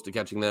even close to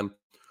catching them.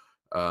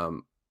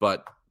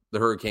 But the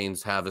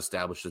Hurricanes have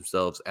established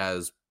themselves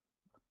as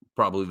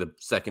probably the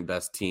second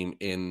best team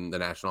in the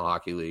National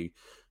Hockey League.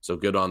 So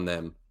good on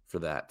them for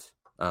that.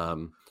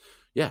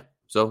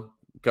 So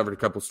covered a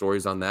couple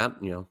stories on that,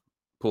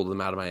 pulled them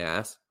out of my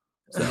ass.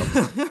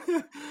 So,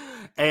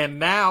 and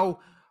now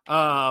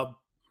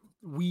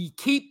we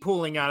keep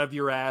pulling out of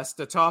your ass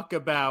to talk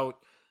about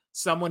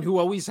someone who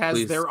always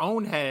has their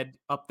own head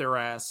up their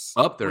ass.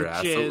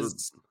 Which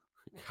is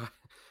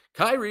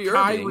Kyrie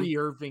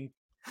Irving.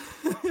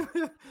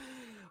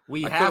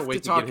 We have to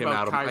talk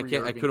about Kyrie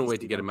Irving. I couldn't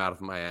wait to get him out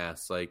of my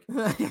ass. I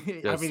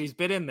mean, he's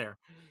been in there.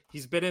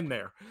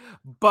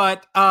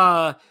 But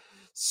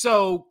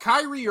so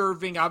Kyrie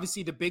Irving,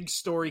 obviously the big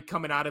story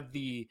coming out of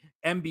the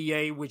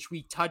NBA, which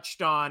we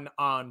touched on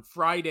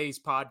Friday's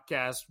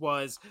podcast,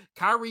 was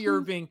Kyrie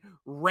Irving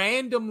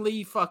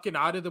randomly fucking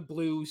out of the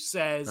blue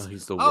says,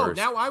 he's the worst.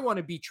 Now I want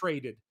to be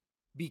traded.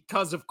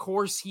 Because of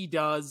course he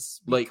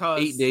does.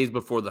 8 days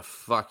before the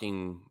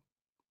fucking...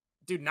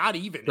 Dude, not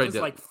even. It was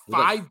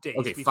 5 days.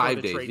 Okay,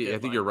 5 days. I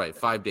think you're right.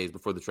 5 days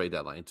before the trade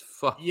deadline. It's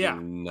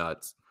fucking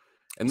nuts.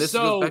 And this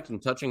goes back to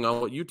touching on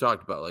what you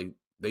talked about.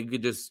 They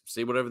could just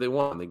say whatever they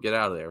want. They get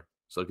out of there.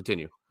 So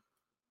continue.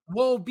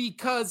 Well,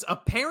 because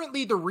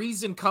apparently the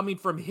reason coming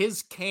from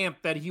his camp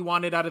that he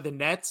wanted out of the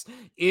Nets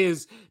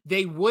is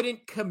they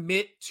wouldn't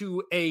commit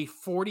to a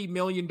 $40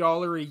 million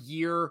a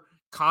year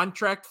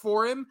contract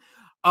for him.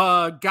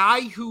 A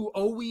guy who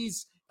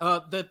always...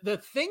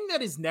 the thing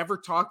that is never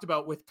talked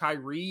about with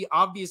Kyrie,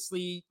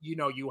 obviously,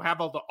 you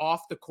have all the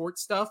off the court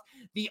stuff.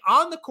 The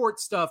on the court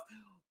stuff,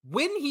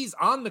 when he's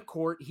on the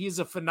court, he is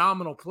a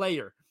phenomenal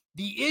player.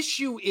 The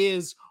issue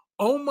is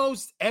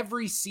almost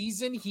every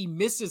season he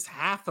misses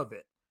half of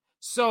it.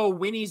 So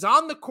when he's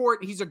on the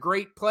court, he's a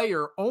great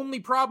player. Only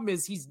problem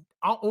is he's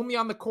only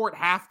on the court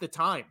half the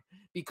time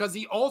because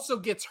he also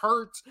gets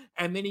hurt.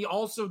 And then he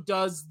also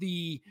does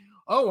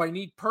I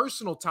need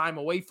personal time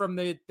away from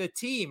the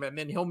team. And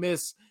then he'll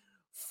miss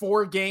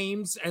 4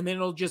 games. And then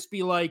it'll just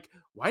be like,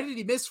 why did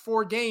he miss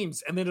 4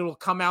 games? And then it'll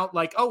come out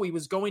like, he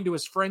was going to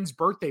his friend's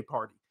birthday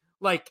party.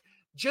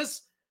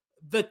 Just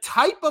the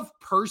type of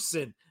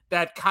person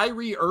that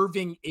Kyrie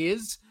Irving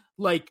is,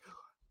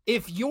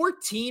 if your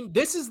team,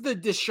 this is the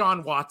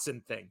Deshaun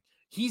Watson thing.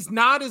 He's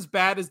not as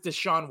bad as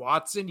Deshaun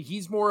Watson.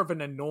 He's more of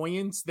an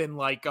annoyance than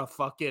a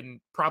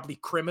fucking probably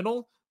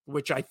criminal,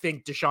 which I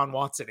think Deshaun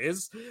Watson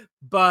is.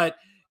 But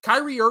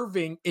Kyrie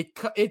Irving,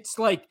 it's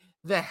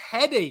the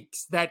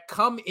headaches that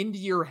come into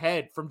your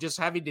head from just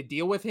having to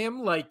deal with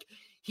him. Like,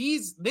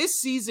 this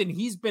season,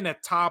 he's been a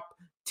top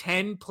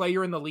 10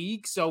 player in the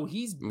league. So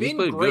he's been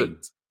great.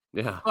 Good.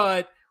 Yeah.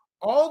 But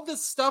all the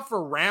stuff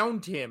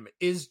around him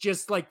is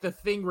just like the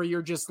thing where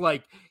you're just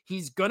like,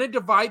 he's going to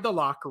divide the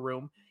locker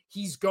room.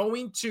 He's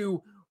going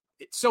to,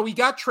 so he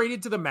got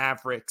traded to the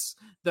Mavericks.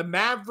 The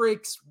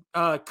Mavericks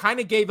kind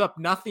of gave up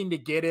nothing to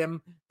get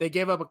him. They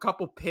gave up a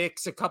couple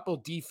picks, a couple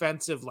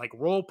defensive like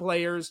role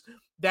players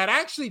that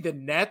actually the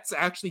Nets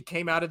actually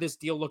came out of this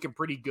deal looking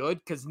pretty good,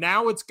 because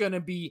now it's going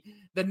to be,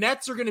 the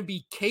Nets are going to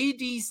be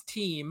KD's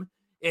team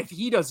if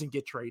he doesn't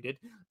get traded.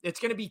 It's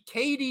going to be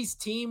KD's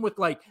team with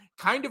like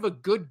kind of a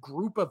good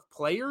group of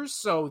players.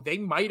 So they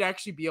might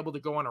actually be able to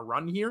go on a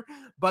run here.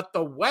 But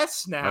the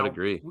West now, I'd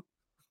agree.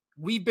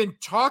 We've been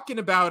talking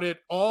about it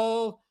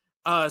all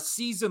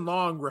season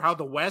long, where how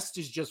the West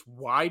is just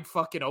wide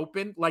fucking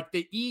open. Like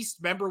the East,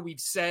 remember we've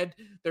said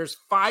there's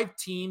 5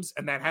 teams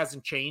and that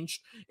hasn't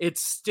changed.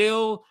 It's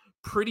still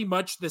pretty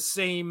much the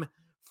same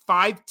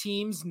 5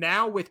 teams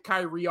now with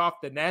Kyrie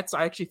off the Nets.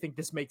 I actually think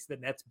this makes the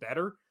Nets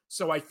better.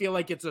 So I feel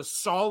like it's a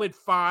solid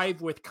 5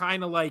 with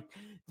kind of like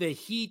the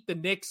Heat, the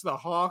Knicks, the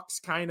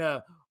Hawks kind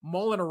of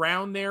mulling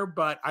around there,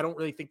 but I don't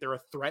really think they're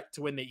a threat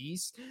to win the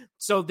East.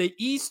 So the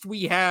East,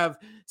 we have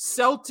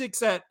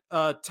Celtics at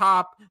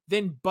top,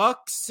 then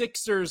Bucks,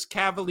 Sixers,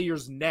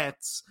 Cavaliers,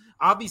 Nets.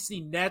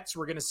 Obviously Nets,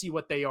 we're going to see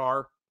what they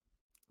are,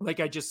 like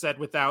I just said,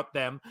 without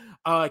them.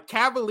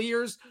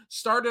 Cavaliers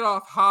started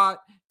off hot,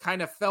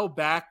 kind of fell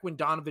back when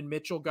Donovan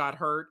Mitchell got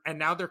hurt, and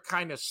now they're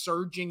kind of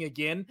surging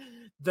again.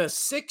 The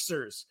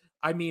Sixers,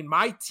 I mean,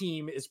 my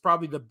team is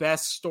probably the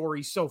best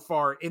story so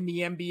far in the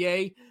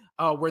NBA,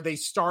 where they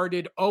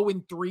started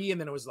 0-3, and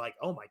then it was like,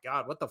 oh my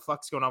God, what the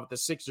fuck's going on with the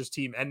Sixers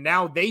team? And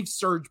now they've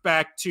surged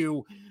back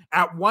to,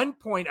 at one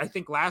point, I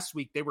think last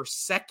week, they were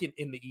second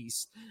in the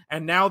East,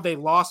 and now they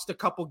lost a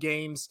couple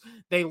games.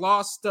 They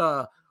lost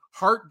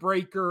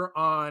heartbreaker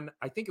on,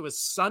 I think it was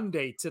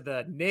Sunday, to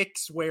the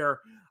Knicks, where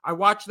I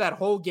watched that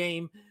whole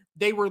game.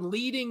 They were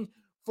leading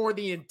for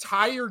the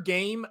entire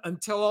game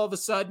until all of a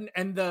sudden,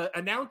 and the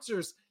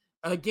announcers,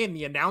 again,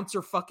 the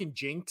announcer fucking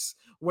jinx,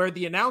 where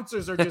the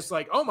announcers are just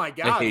like, oh my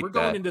God, we're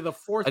going into the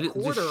fourth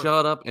quarter. Just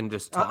shut up and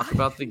just talk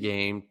about the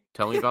game.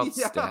 Tell me about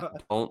stats.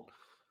 Don't.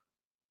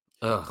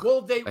 Ugh,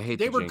 well,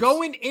 they were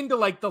going into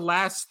like the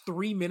last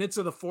 3 minutes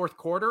of the fourth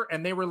quarter,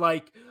 and they were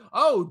like,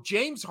 oh,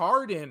 James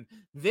Harden,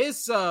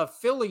 this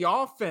Philly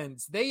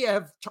offense, they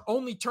have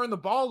only turned the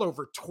ball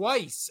over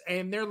twice,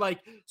 and they're like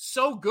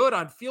so good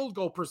on field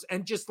goal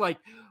and just like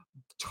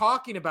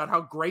talking about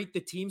how great the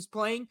team's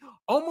playing.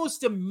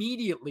 Almost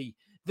immediately,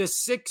 the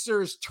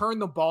Sixers turn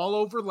the ball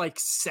over like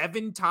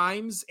 7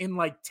 times in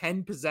like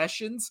 10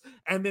 possessions,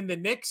 and then the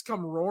Knicks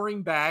come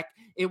roaring back.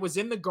 It was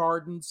in the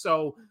Garden,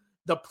 so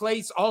the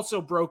place also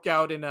broke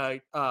out in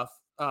a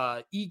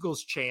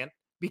Eagles chant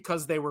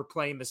because they were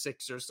playing the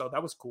Sixers, so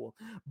that was cool.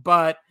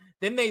 But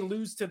then they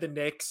lose to the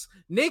Knicks.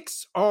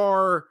 Knicks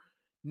are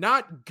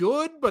not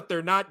good, but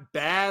they're not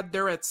bad.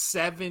 They're at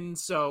 7,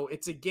 so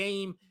it's a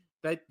game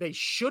that they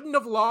shouldn't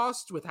have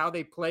lost with how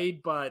they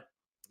played, but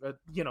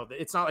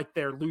it's not like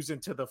they're losing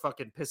to the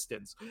fucking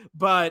Pistons.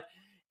 But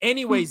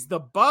anyways, the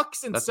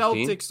Bucks and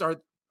Celtics are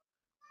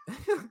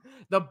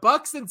the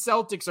Bucks and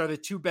Celtics are the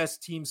 2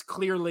 best teams,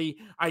 clearly.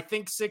 I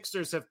think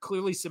Sixers have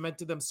clearly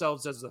cemented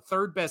themselves as the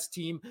 3rd best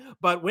team.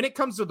 But when it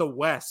comes to the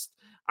West,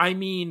 I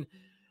mean,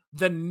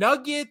 the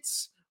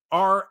Nuggets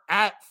are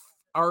at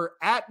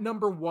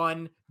number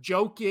 1.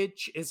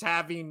 Jokic is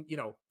having,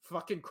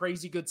 fucking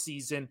crazy good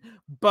season.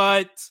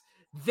 But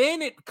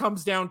then it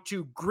comes down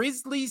to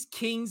Grizzlies,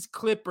 Kings,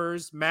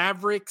 Clippers,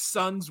 Mavericks,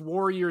 Suns,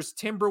 Warriors,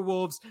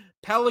 Timberwolves,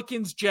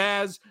 Pelicans,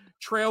 Jazz,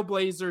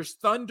 Trailblazers,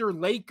 Thunder,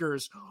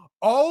 Lakers.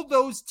 All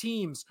those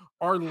teams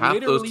are half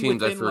literally those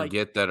teams I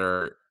forget like, that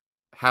are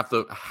half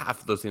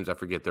those teams I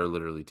forget they're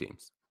literally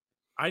teams.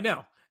 I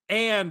know.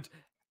 And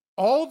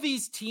all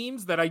these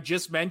teams that I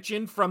just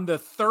mentioned, from the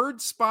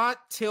 3rd spot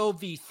till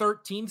the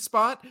 13th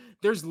spot,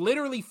 there's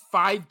literally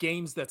 5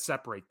 games that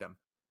separate them.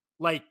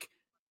 Like,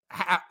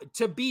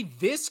 to be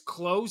this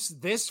close,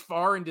 this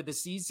far into the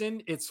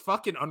season, it's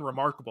fucking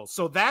unremarkable.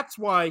 So that's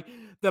why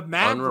the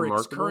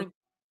Mavericks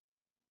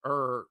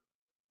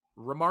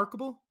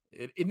remarkable.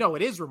 It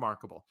is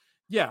remarkable.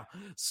 Yeah.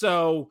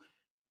 So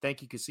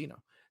thank you,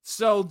 Casino.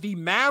 So the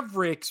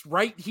Mavericks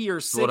right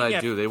here sitting what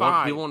I do. They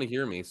want to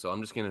hear me, so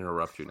I'm just going to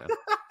interrupt you now.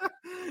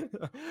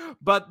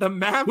 But the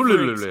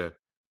Mavericks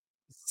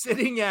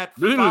sitting at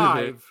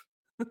 5,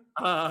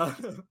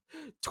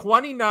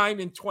 29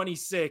 and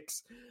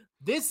 26.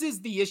 This is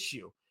the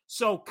issue.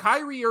 So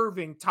Kyrie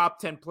Irving, top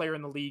 10 player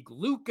in the league.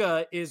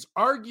 Luka is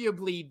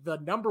arguably the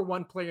number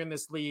 1 player in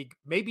this league,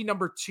 maybe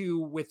number 2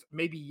 with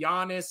maybe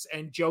Giannis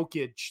and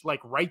Jokic,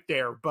 like right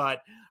there.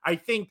 But I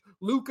think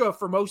Luka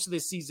for most of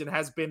this season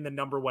has been the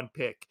number 1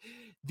 pick.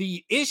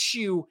 The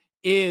issue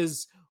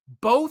is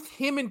both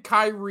him and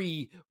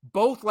Kyrie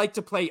both like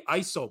to play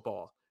iso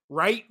ball,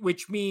 right?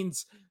 Which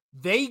means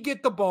They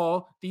get the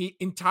ball, the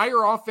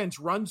entire offense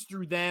runs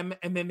through them,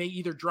 and then they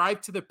either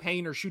drive to the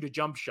paint or shoot a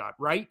jump shot,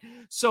 right?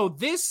 So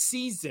this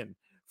season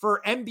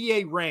for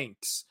NBA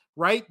ranks,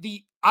 right,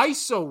 the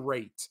ISO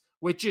rate,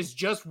 which is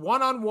just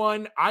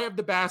one-on-one, I have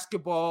the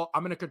basketball,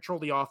 I'm going to control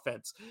the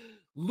offense.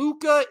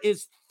 Luka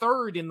is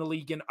third in the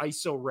league in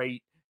ISO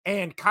rate,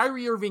 and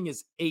Kyrie Irving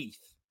is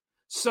eighth.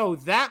 So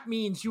that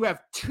means you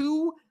have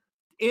two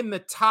in the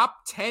top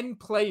 10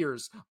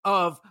 players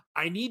of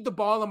I need the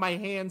ball in my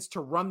hands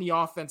to run the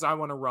offense I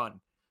want to run.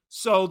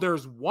 So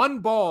there's one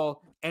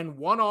ball and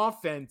one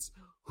offense.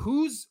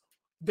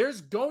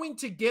 There's going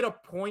to get a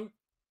point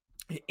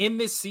in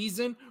this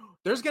season.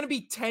 There's going to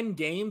be 10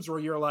 games where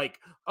you're like,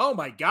 oh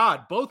my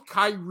God, both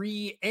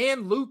Kyrie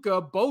and Luka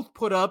both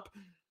put up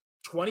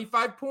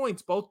 25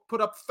 points, both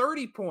put up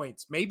 30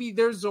 points. Maybe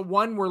there's a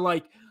one where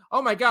like,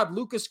 oh my God,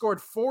 Luka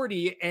scored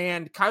 40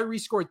 and Kyrie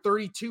scored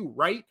 32,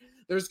 right?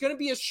 There's going to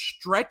be a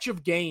stretch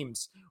of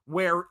games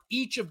where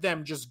each of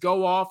them just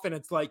go off and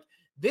it's like,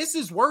 this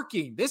is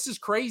working. This is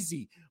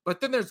crazy. But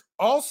then there's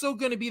also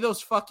going to be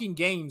those fucking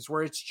games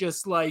where it's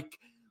just like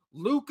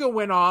Luka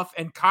went off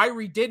and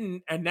Kyrie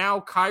didn't. And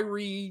now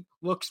Kyrie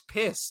looks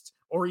pissed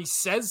or he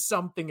says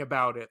something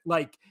about it.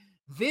 Like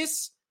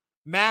this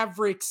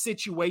Maverick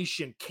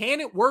situation,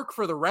 can it work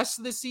for the rest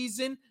of the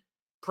season?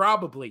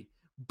 Probably.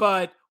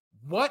 But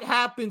what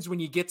happens when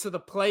you get to the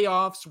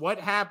playoffs? What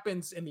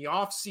happens in the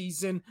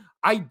offseason?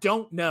 I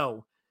don't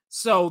know.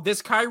 So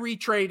this Kyrie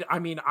trade, I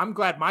mean, I'm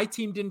glad my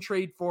team didn't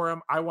trade for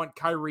him. I want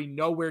Kyrie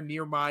nowhere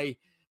near my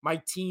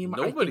team.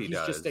 Nobody I think he's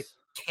does. Just a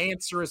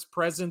cancerous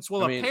presence.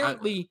 Well,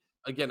 apparently,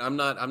 I'm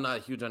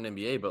not huge on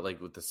NBA, but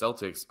like with the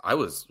Celtics, I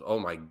was, oh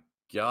my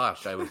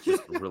gosh, I was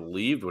just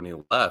relieved when he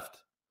left.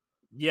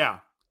 Yeah.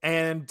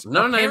 And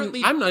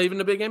apparently, I'm not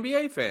even a big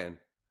NBA fan.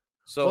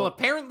 So well,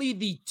 apparently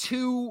the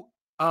two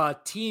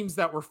teams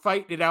that were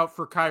fighting it out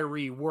for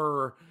Kyrie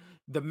were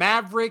the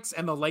Mavericks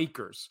and the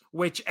Lakers,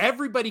 which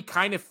everybody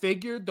kind of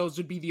figured those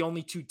would be the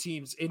only two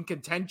teams in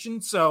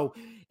contention. So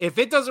if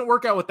it doesn't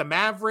work out with the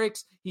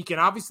Mavericks, he can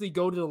obviously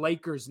go to the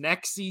Lakers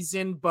next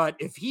season. But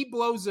if he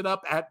blows it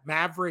up at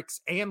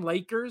Mavericks and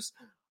Lakers,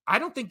 I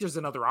don't think there's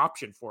another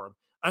option for him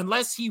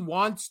unless he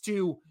wants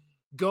to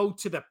go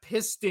to the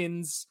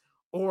Pistons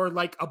or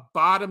like a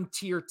bottom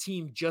tier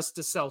team just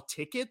to sell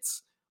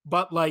tickets.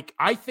 But like,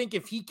 I think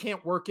if he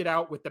can't work it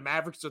out with the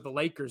Mavericks or the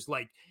Lakers,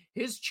 like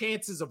his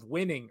chances of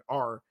winning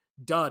are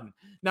done.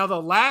 Now,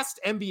 the last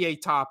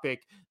NBA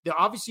topic,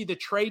 obviously the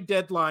trade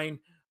deadline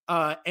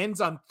ends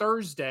on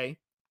Thursday.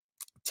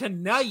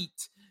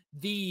 Tonight,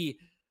 the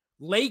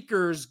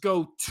Lakers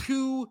go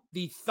to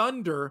the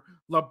Thunder.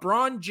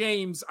 LeBron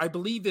James, I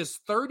believe, is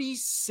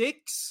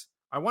 36.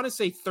 I want to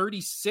say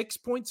 36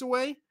 points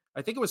away.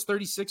 I think it was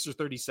 36 or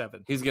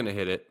 37. He's going to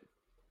hit it.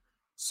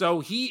 So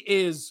he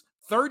is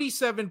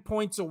 37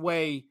 points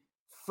away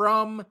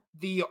from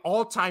the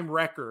all-time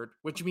record,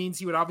 which means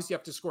he would obviously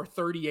have to score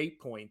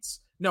 38 points.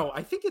 No,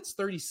 I think it's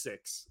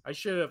 36. I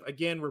should have,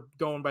 again, we're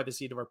going by the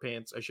seat of our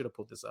pants. I should have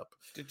pulled this up.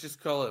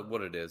 Just call it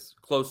what it is.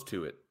 Close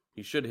to it.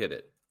 He should hit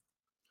it.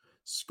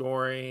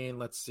 Scoring,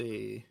 let's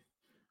see.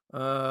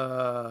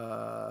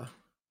 Casino,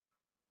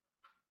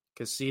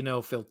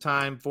 fill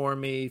time for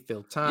me.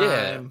 Fill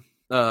time.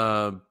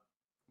 Yeah.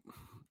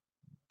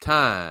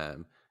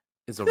 Time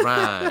is a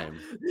rhyme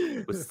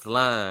with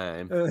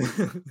slime.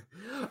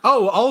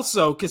 Oh,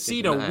 also,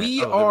 Casino,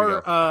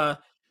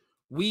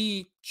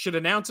 we should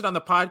announce it on the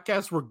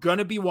podcast. We're going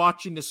to be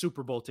watching the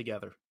Super Bowl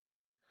together.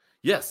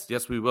 Yes,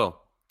 we will.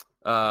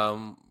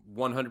 100%.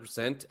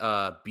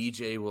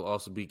 BJ will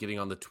also be getting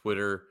on the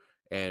Twitter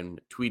and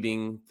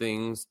tweeting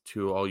things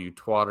to all you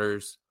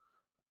twatters.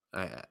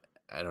 I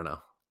don't know.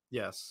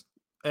 Yes.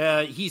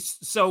 He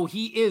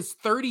is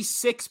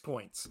 36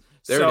 points.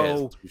 There it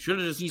is. You should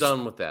have just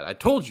done with that. I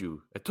told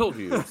you it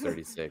was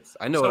 36.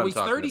 I know what I'm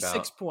talking about. So he's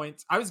 36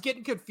 points. I was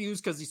getting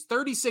confused because he's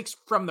 36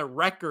 from the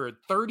record,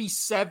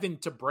 37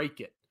 to break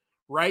it,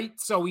 right?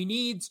 So he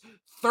needs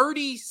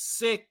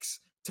 36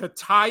 to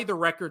tie the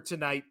record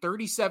tonight,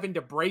 37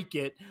 to break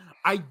it.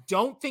 I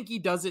don't think he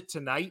does it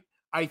tonight.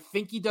 I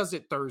think he does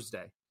it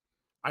Thursday.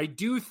 I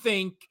do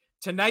think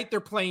tonight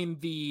they're playing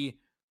the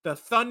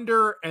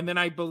Thunder, and then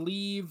I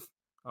believe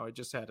I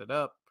just had it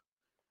up.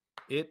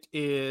 It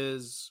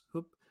is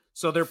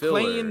so they're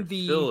playing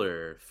the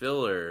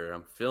filler.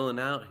 I'm filling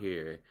out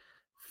here.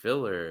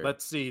 Filler.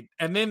 Let's see.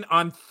 And then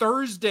on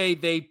Thursday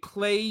they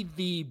play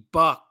the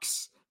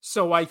Bucks.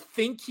 So I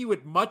think he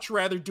would much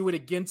rather do it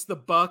against the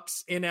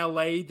Bucks in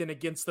LA than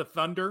against the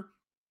Thunder.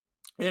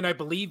 And I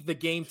believe the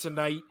game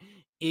tonight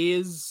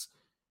is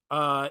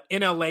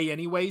in LA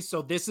anyway.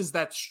 So this is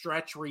that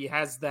stretch where he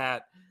has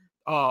that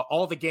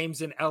all the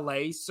games in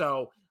LA.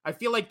 So I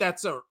feel like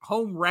that's a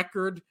home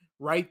record,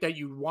 right? That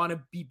you want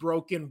to be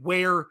broken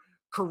where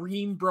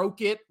Kareem broke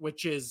it,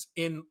 which is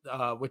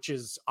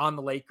on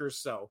the Lakers.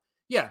 So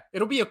yeah,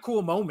 it'll be a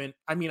cool moment.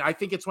 I mean, I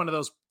think it's one of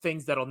those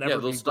things that'll never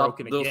be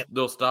broken again.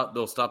 They'll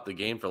stop the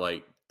game for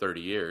like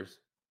 30 years.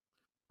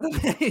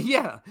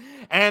 Yeah.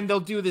 And they'll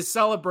do this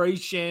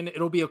celebration.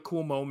 It'll be a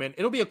cool moment.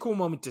 It'll be a cool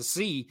moment to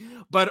see.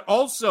 But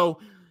also,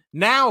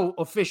 now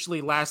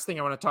officially, last thing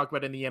I want to talk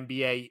about in the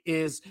NBA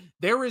is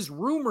there is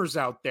rumors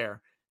out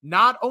there.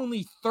 Not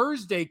only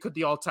Thursday could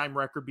the all-time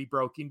record be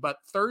broken, but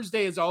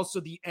Thursday is also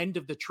the end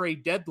of the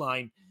trade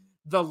deadline.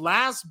 The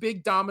last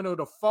big domino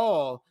to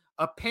fall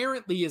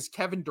apparently is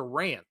Kevin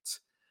Durant.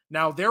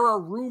 Now, there are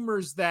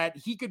rumors that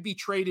he could be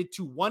traded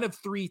to one of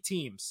three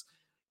teams.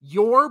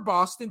 Your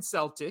Boston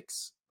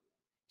Celtics.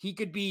 It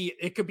could be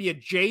a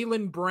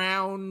Jaylen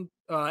Brown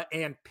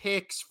and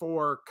picks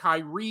for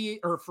Kyrie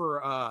or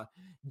for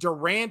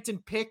Durant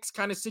and picks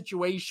kind of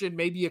situation,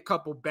 maybe a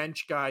couple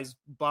bench guys,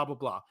 blah, blah,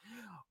 blah.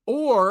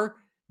 Or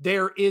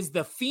there is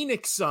the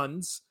Phoenix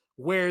Suns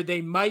where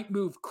they might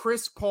move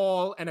Chris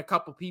Paul and a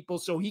couple people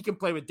so he can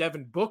play with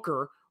Devin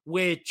Booker,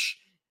 which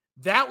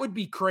that would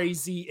be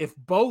crazy if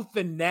both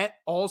the net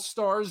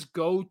all-stars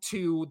go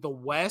to the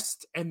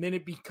West and then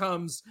it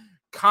becomes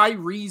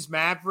Kyrie's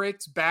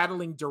Mavericks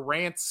battling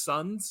Durant's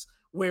Suns,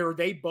 where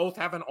they both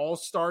have an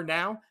all-star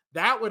now.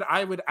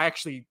 I would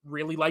actually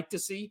really like to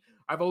see.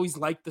 I've always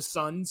liked the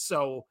Suns.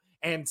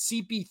 And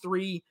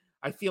CP3,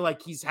 I feel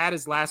like he's had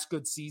his last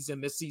good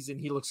season. This season,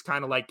 he looks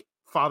kind of like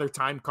Father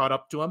Time caught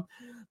up to him.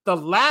 The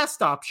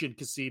last option,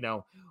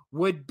 Casino,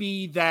 would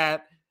be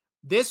that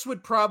this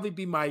would probably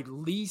be my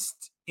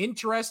least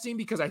interesting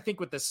because I think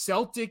with the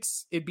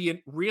Celtics, it'd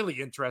be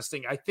really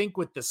interesting. I think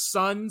with the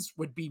Suns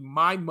would be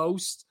my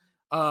most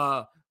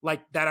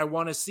like that I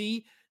want to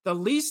see. The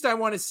least I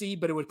want to see,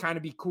 but it would kind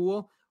of be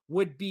cool,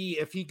 would be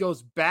if he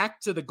goes back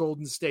to the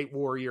Golden State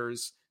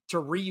Warriors to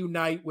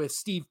reunite with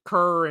Steve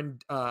Kerr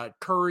and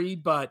Curry.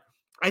 But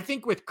I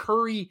think with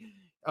Curry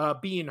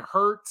being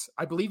hurt,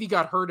 I believe he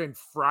got hurt in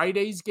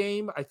Friday's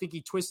game. I think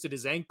he twisted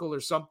his ankle or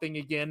something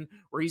again,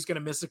 where he's going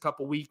to miss a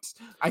couple weeks.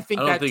 I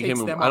don't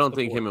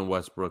think him and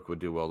Westbrook would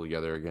do well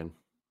together again.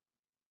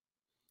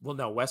 Well,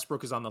 no,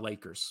 Westbrook is on the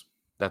Lakers.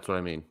 That's what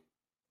I mean.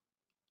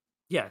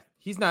 Yeah,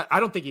 he's not. I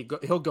don't think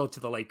he'll go to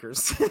the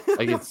Lakers.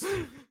 I guess,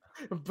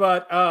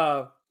 but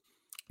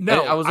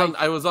no,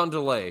 I was on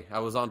delay.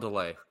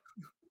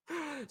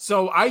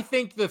 So I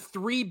think the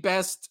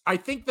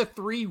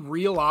three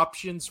real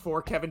options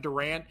for Kevin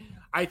Durant,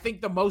 I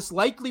think the most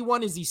likely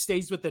one is he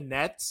stays with the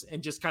Nets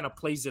and just kind of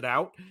plays it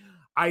out.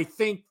 I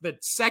think the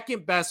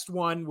second best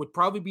one would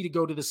probably be to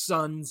go to the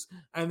Suns,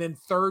 and then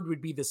third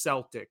would be the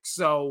Celtics.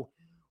 So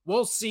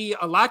we'll see.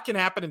 A lot can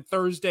happen on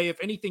Thursday. If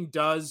anything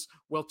does,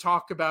 we'll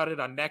talk about it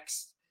on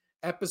next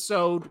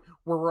episode,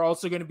 where we're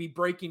also going to be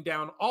breaking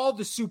down all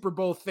the Super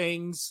Bowl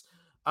things.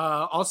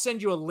 I'll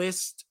send you a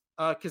list,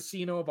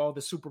 Casino, of all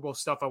the Super Bowl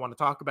stuff I want to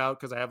talk about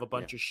because I have a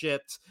bunch of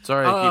shit.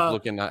 Sorry, I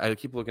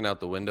keep looking out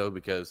the window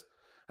because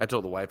I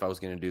told the wife I was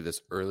going to do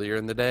this earlier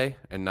in the day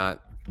and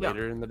not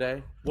later in the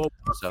day. Well,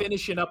 we're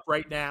finishing up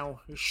right now.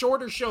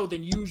 Shorter show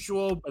than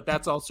usual, but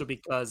that's also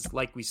because,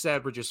 like we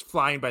said, we're just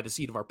flying by the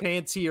seat of our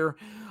pants here.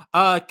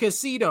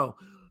 Casino,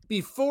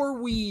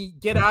 before we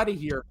get out of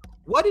here,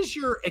 what is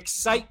your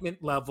excitement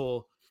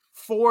level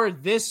for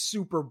this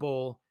Super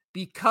Bowl?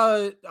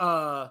 Because,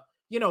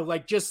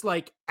 just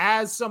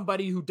as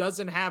somebody who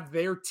doesn't have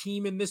their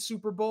team in this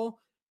Super Bowl,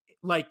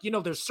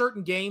 there's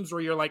certain games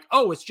where you're like,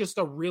 oh, it's just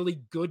a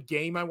really good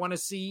game I want to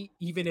see,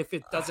 even if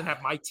it doesn't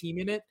have my team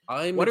in it.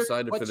 I'm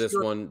excited for this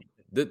one.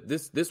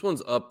 This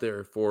one's up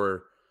there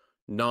for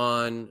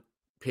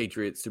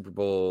non-Patriots Super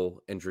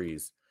Bowl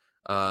entries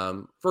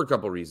for a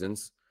couple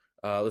reasons.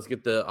 Let's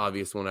get the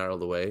obvious one out of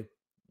the way.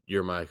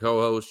 You're my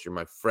co-host. You're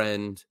my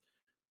friend.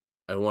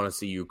 I want to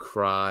see you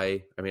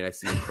cry. I mean, I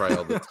see you cry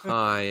all the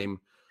time.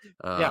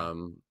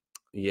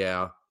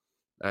 Yeah.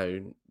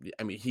 I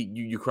mean,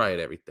 you cry at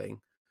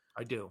everything.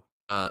 I do.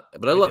 But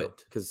I love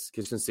it because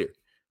sincere.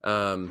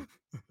 But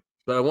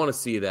I want to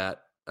see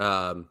that.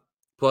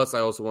 Plus, I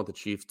also want the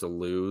Chiefs to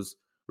lose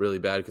really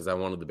bad because I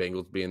wanted the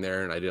Bengals to be in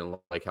there, and I didn't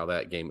like how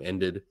that game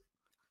ended.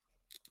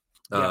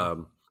 Yeah.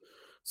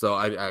 So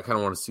I kind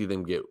of want to see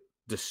them get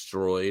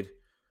destroyed.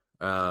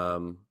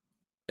 And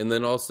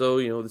then also,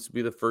 this would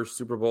be the first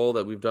Super Bowl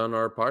that we've done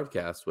our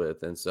podcast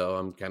with. And so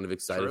I'm kind of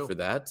excited for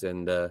that.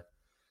 And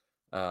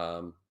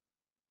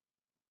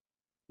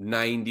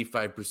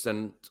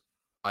 95%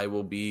 I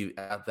will be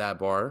at that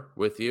bar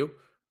with you.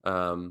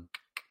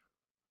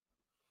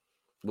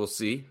 We'll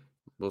see.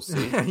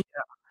 Yeah.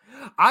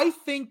 I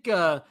think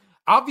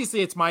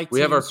obviously it's my team.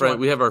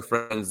 We have our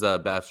friend's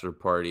bachelor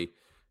party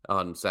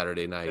on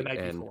Saturday night. The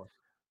night before.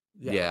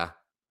 Yeah.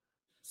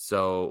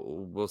 So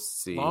we'll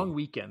see. Long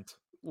weekend.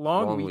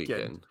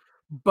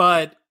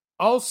 But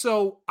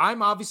also,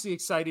 I'm obviously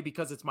excited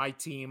because it's my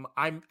team.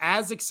 I'm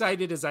as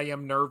excited as I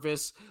am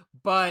nervous,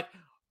 but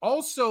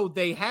also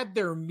they had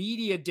their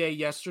media day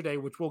yesterday,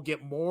 which we'll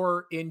get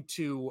more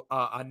into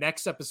a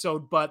next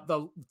episode. But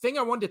the thing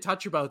I wanted to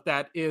touch about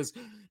that is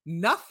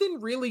nothing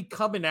really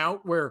coming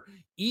out where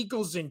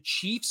Eagles and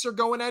Chiefs are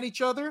going at each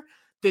other.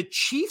 The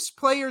Chiefs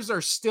players are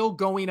still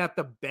going at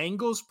the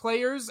Bengals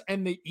players,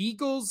 and the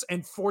Eagles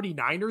and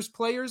 49ers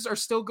players are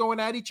still going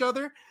at each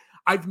other.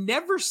 I've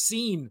never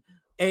seen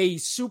a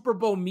Super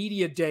Bowl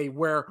media day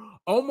where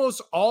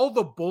almost all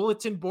the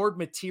bulletin board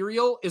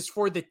material is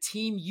for the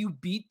team you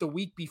beat the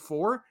week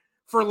before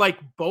for like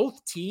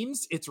both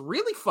teams. It's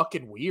really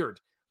fucking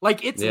weird.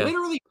 Like it's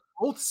literally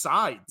both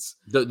sides.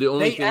 The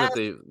only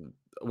thing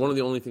one of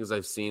the only things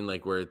I've seen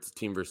like where it's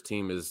team versus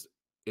team is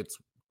it's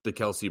the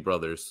Kelsey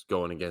brothers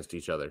going against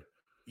each other.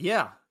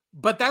 Yeah.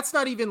 But that's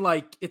not even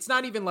like, it's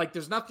not even like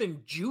there's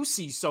nothing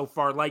juicy so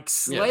far. Like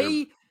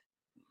Slay,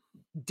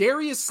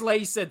 Darius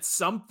Slay said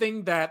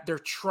something that they're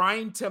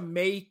trying to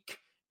make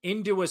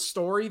into a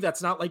story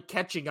that's not like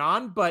catching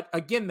on. But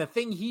again, the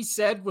thing he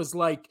said was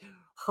like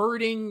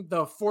hurting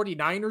the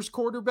 49ers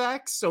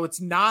quarterbacks. So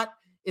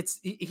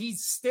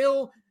he's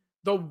still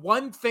the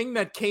one thing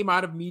that came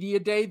out of media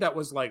day that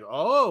was like,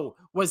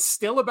 was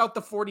still about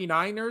the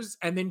 49ers.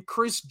 And then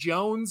Chris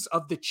Jones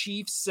of the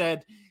Chiefs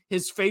said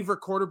his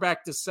favorite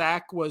quarterback to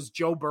sack was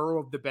Joe Burrow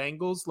of the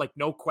Bengals, like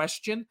no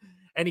question.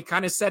 And he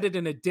kind of said it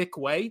in a dick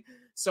way.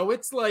 So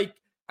it's like,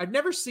 I've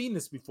never seen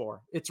this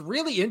before. It's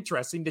really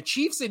interesting. The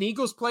Chiefs and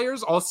Eagles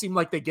players all seem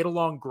like they get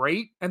along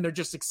great and they're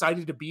just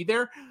excited to be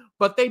there.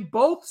 But they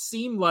both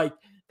seem like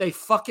they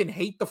fucking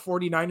hate the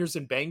 49ers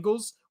and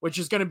Bengals, which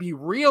is going to be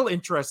real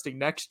interesting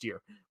next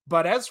year.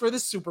 But as for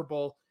this Super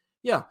Bowl,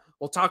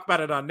 we'll talk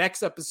about it on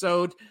next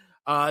episode.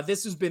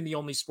 This has been the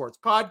Only Sports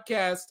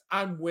Podcast.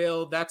 I'm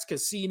Will. That's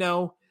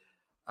Casino.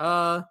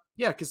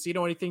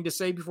 Casino, anything to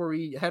say before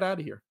we head out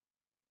of here?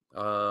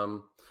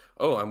 I'm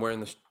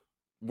wearing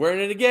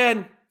it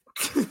again.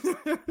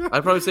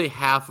 I'd probably say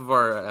half of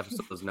our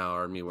episodes now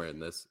are me wearing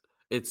this.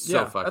 It's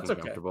so fucking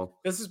comfortable.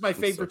 This is my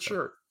favorite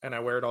shirt, and I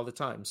wear it all the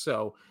time.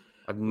 So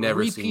I've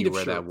never seen you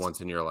wear that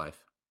once in your life.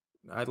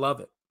 I love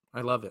it.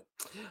 I've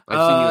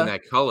seen you in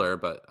that color,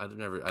 but I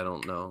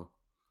don't know.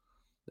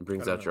 It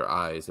brings out your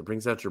eyes. It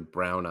brings out your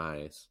brown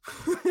eyes.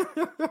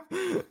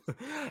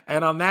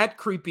 And on that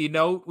creepy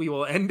note, we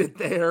will end it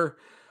there.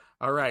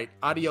 All right.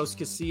 Adios,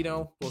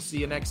 Casino. We'll see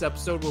you next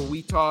episode where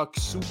we talk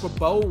Super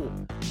Bowl.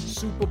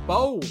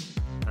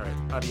 All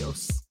right.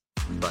 Adios.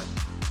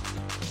 Bye.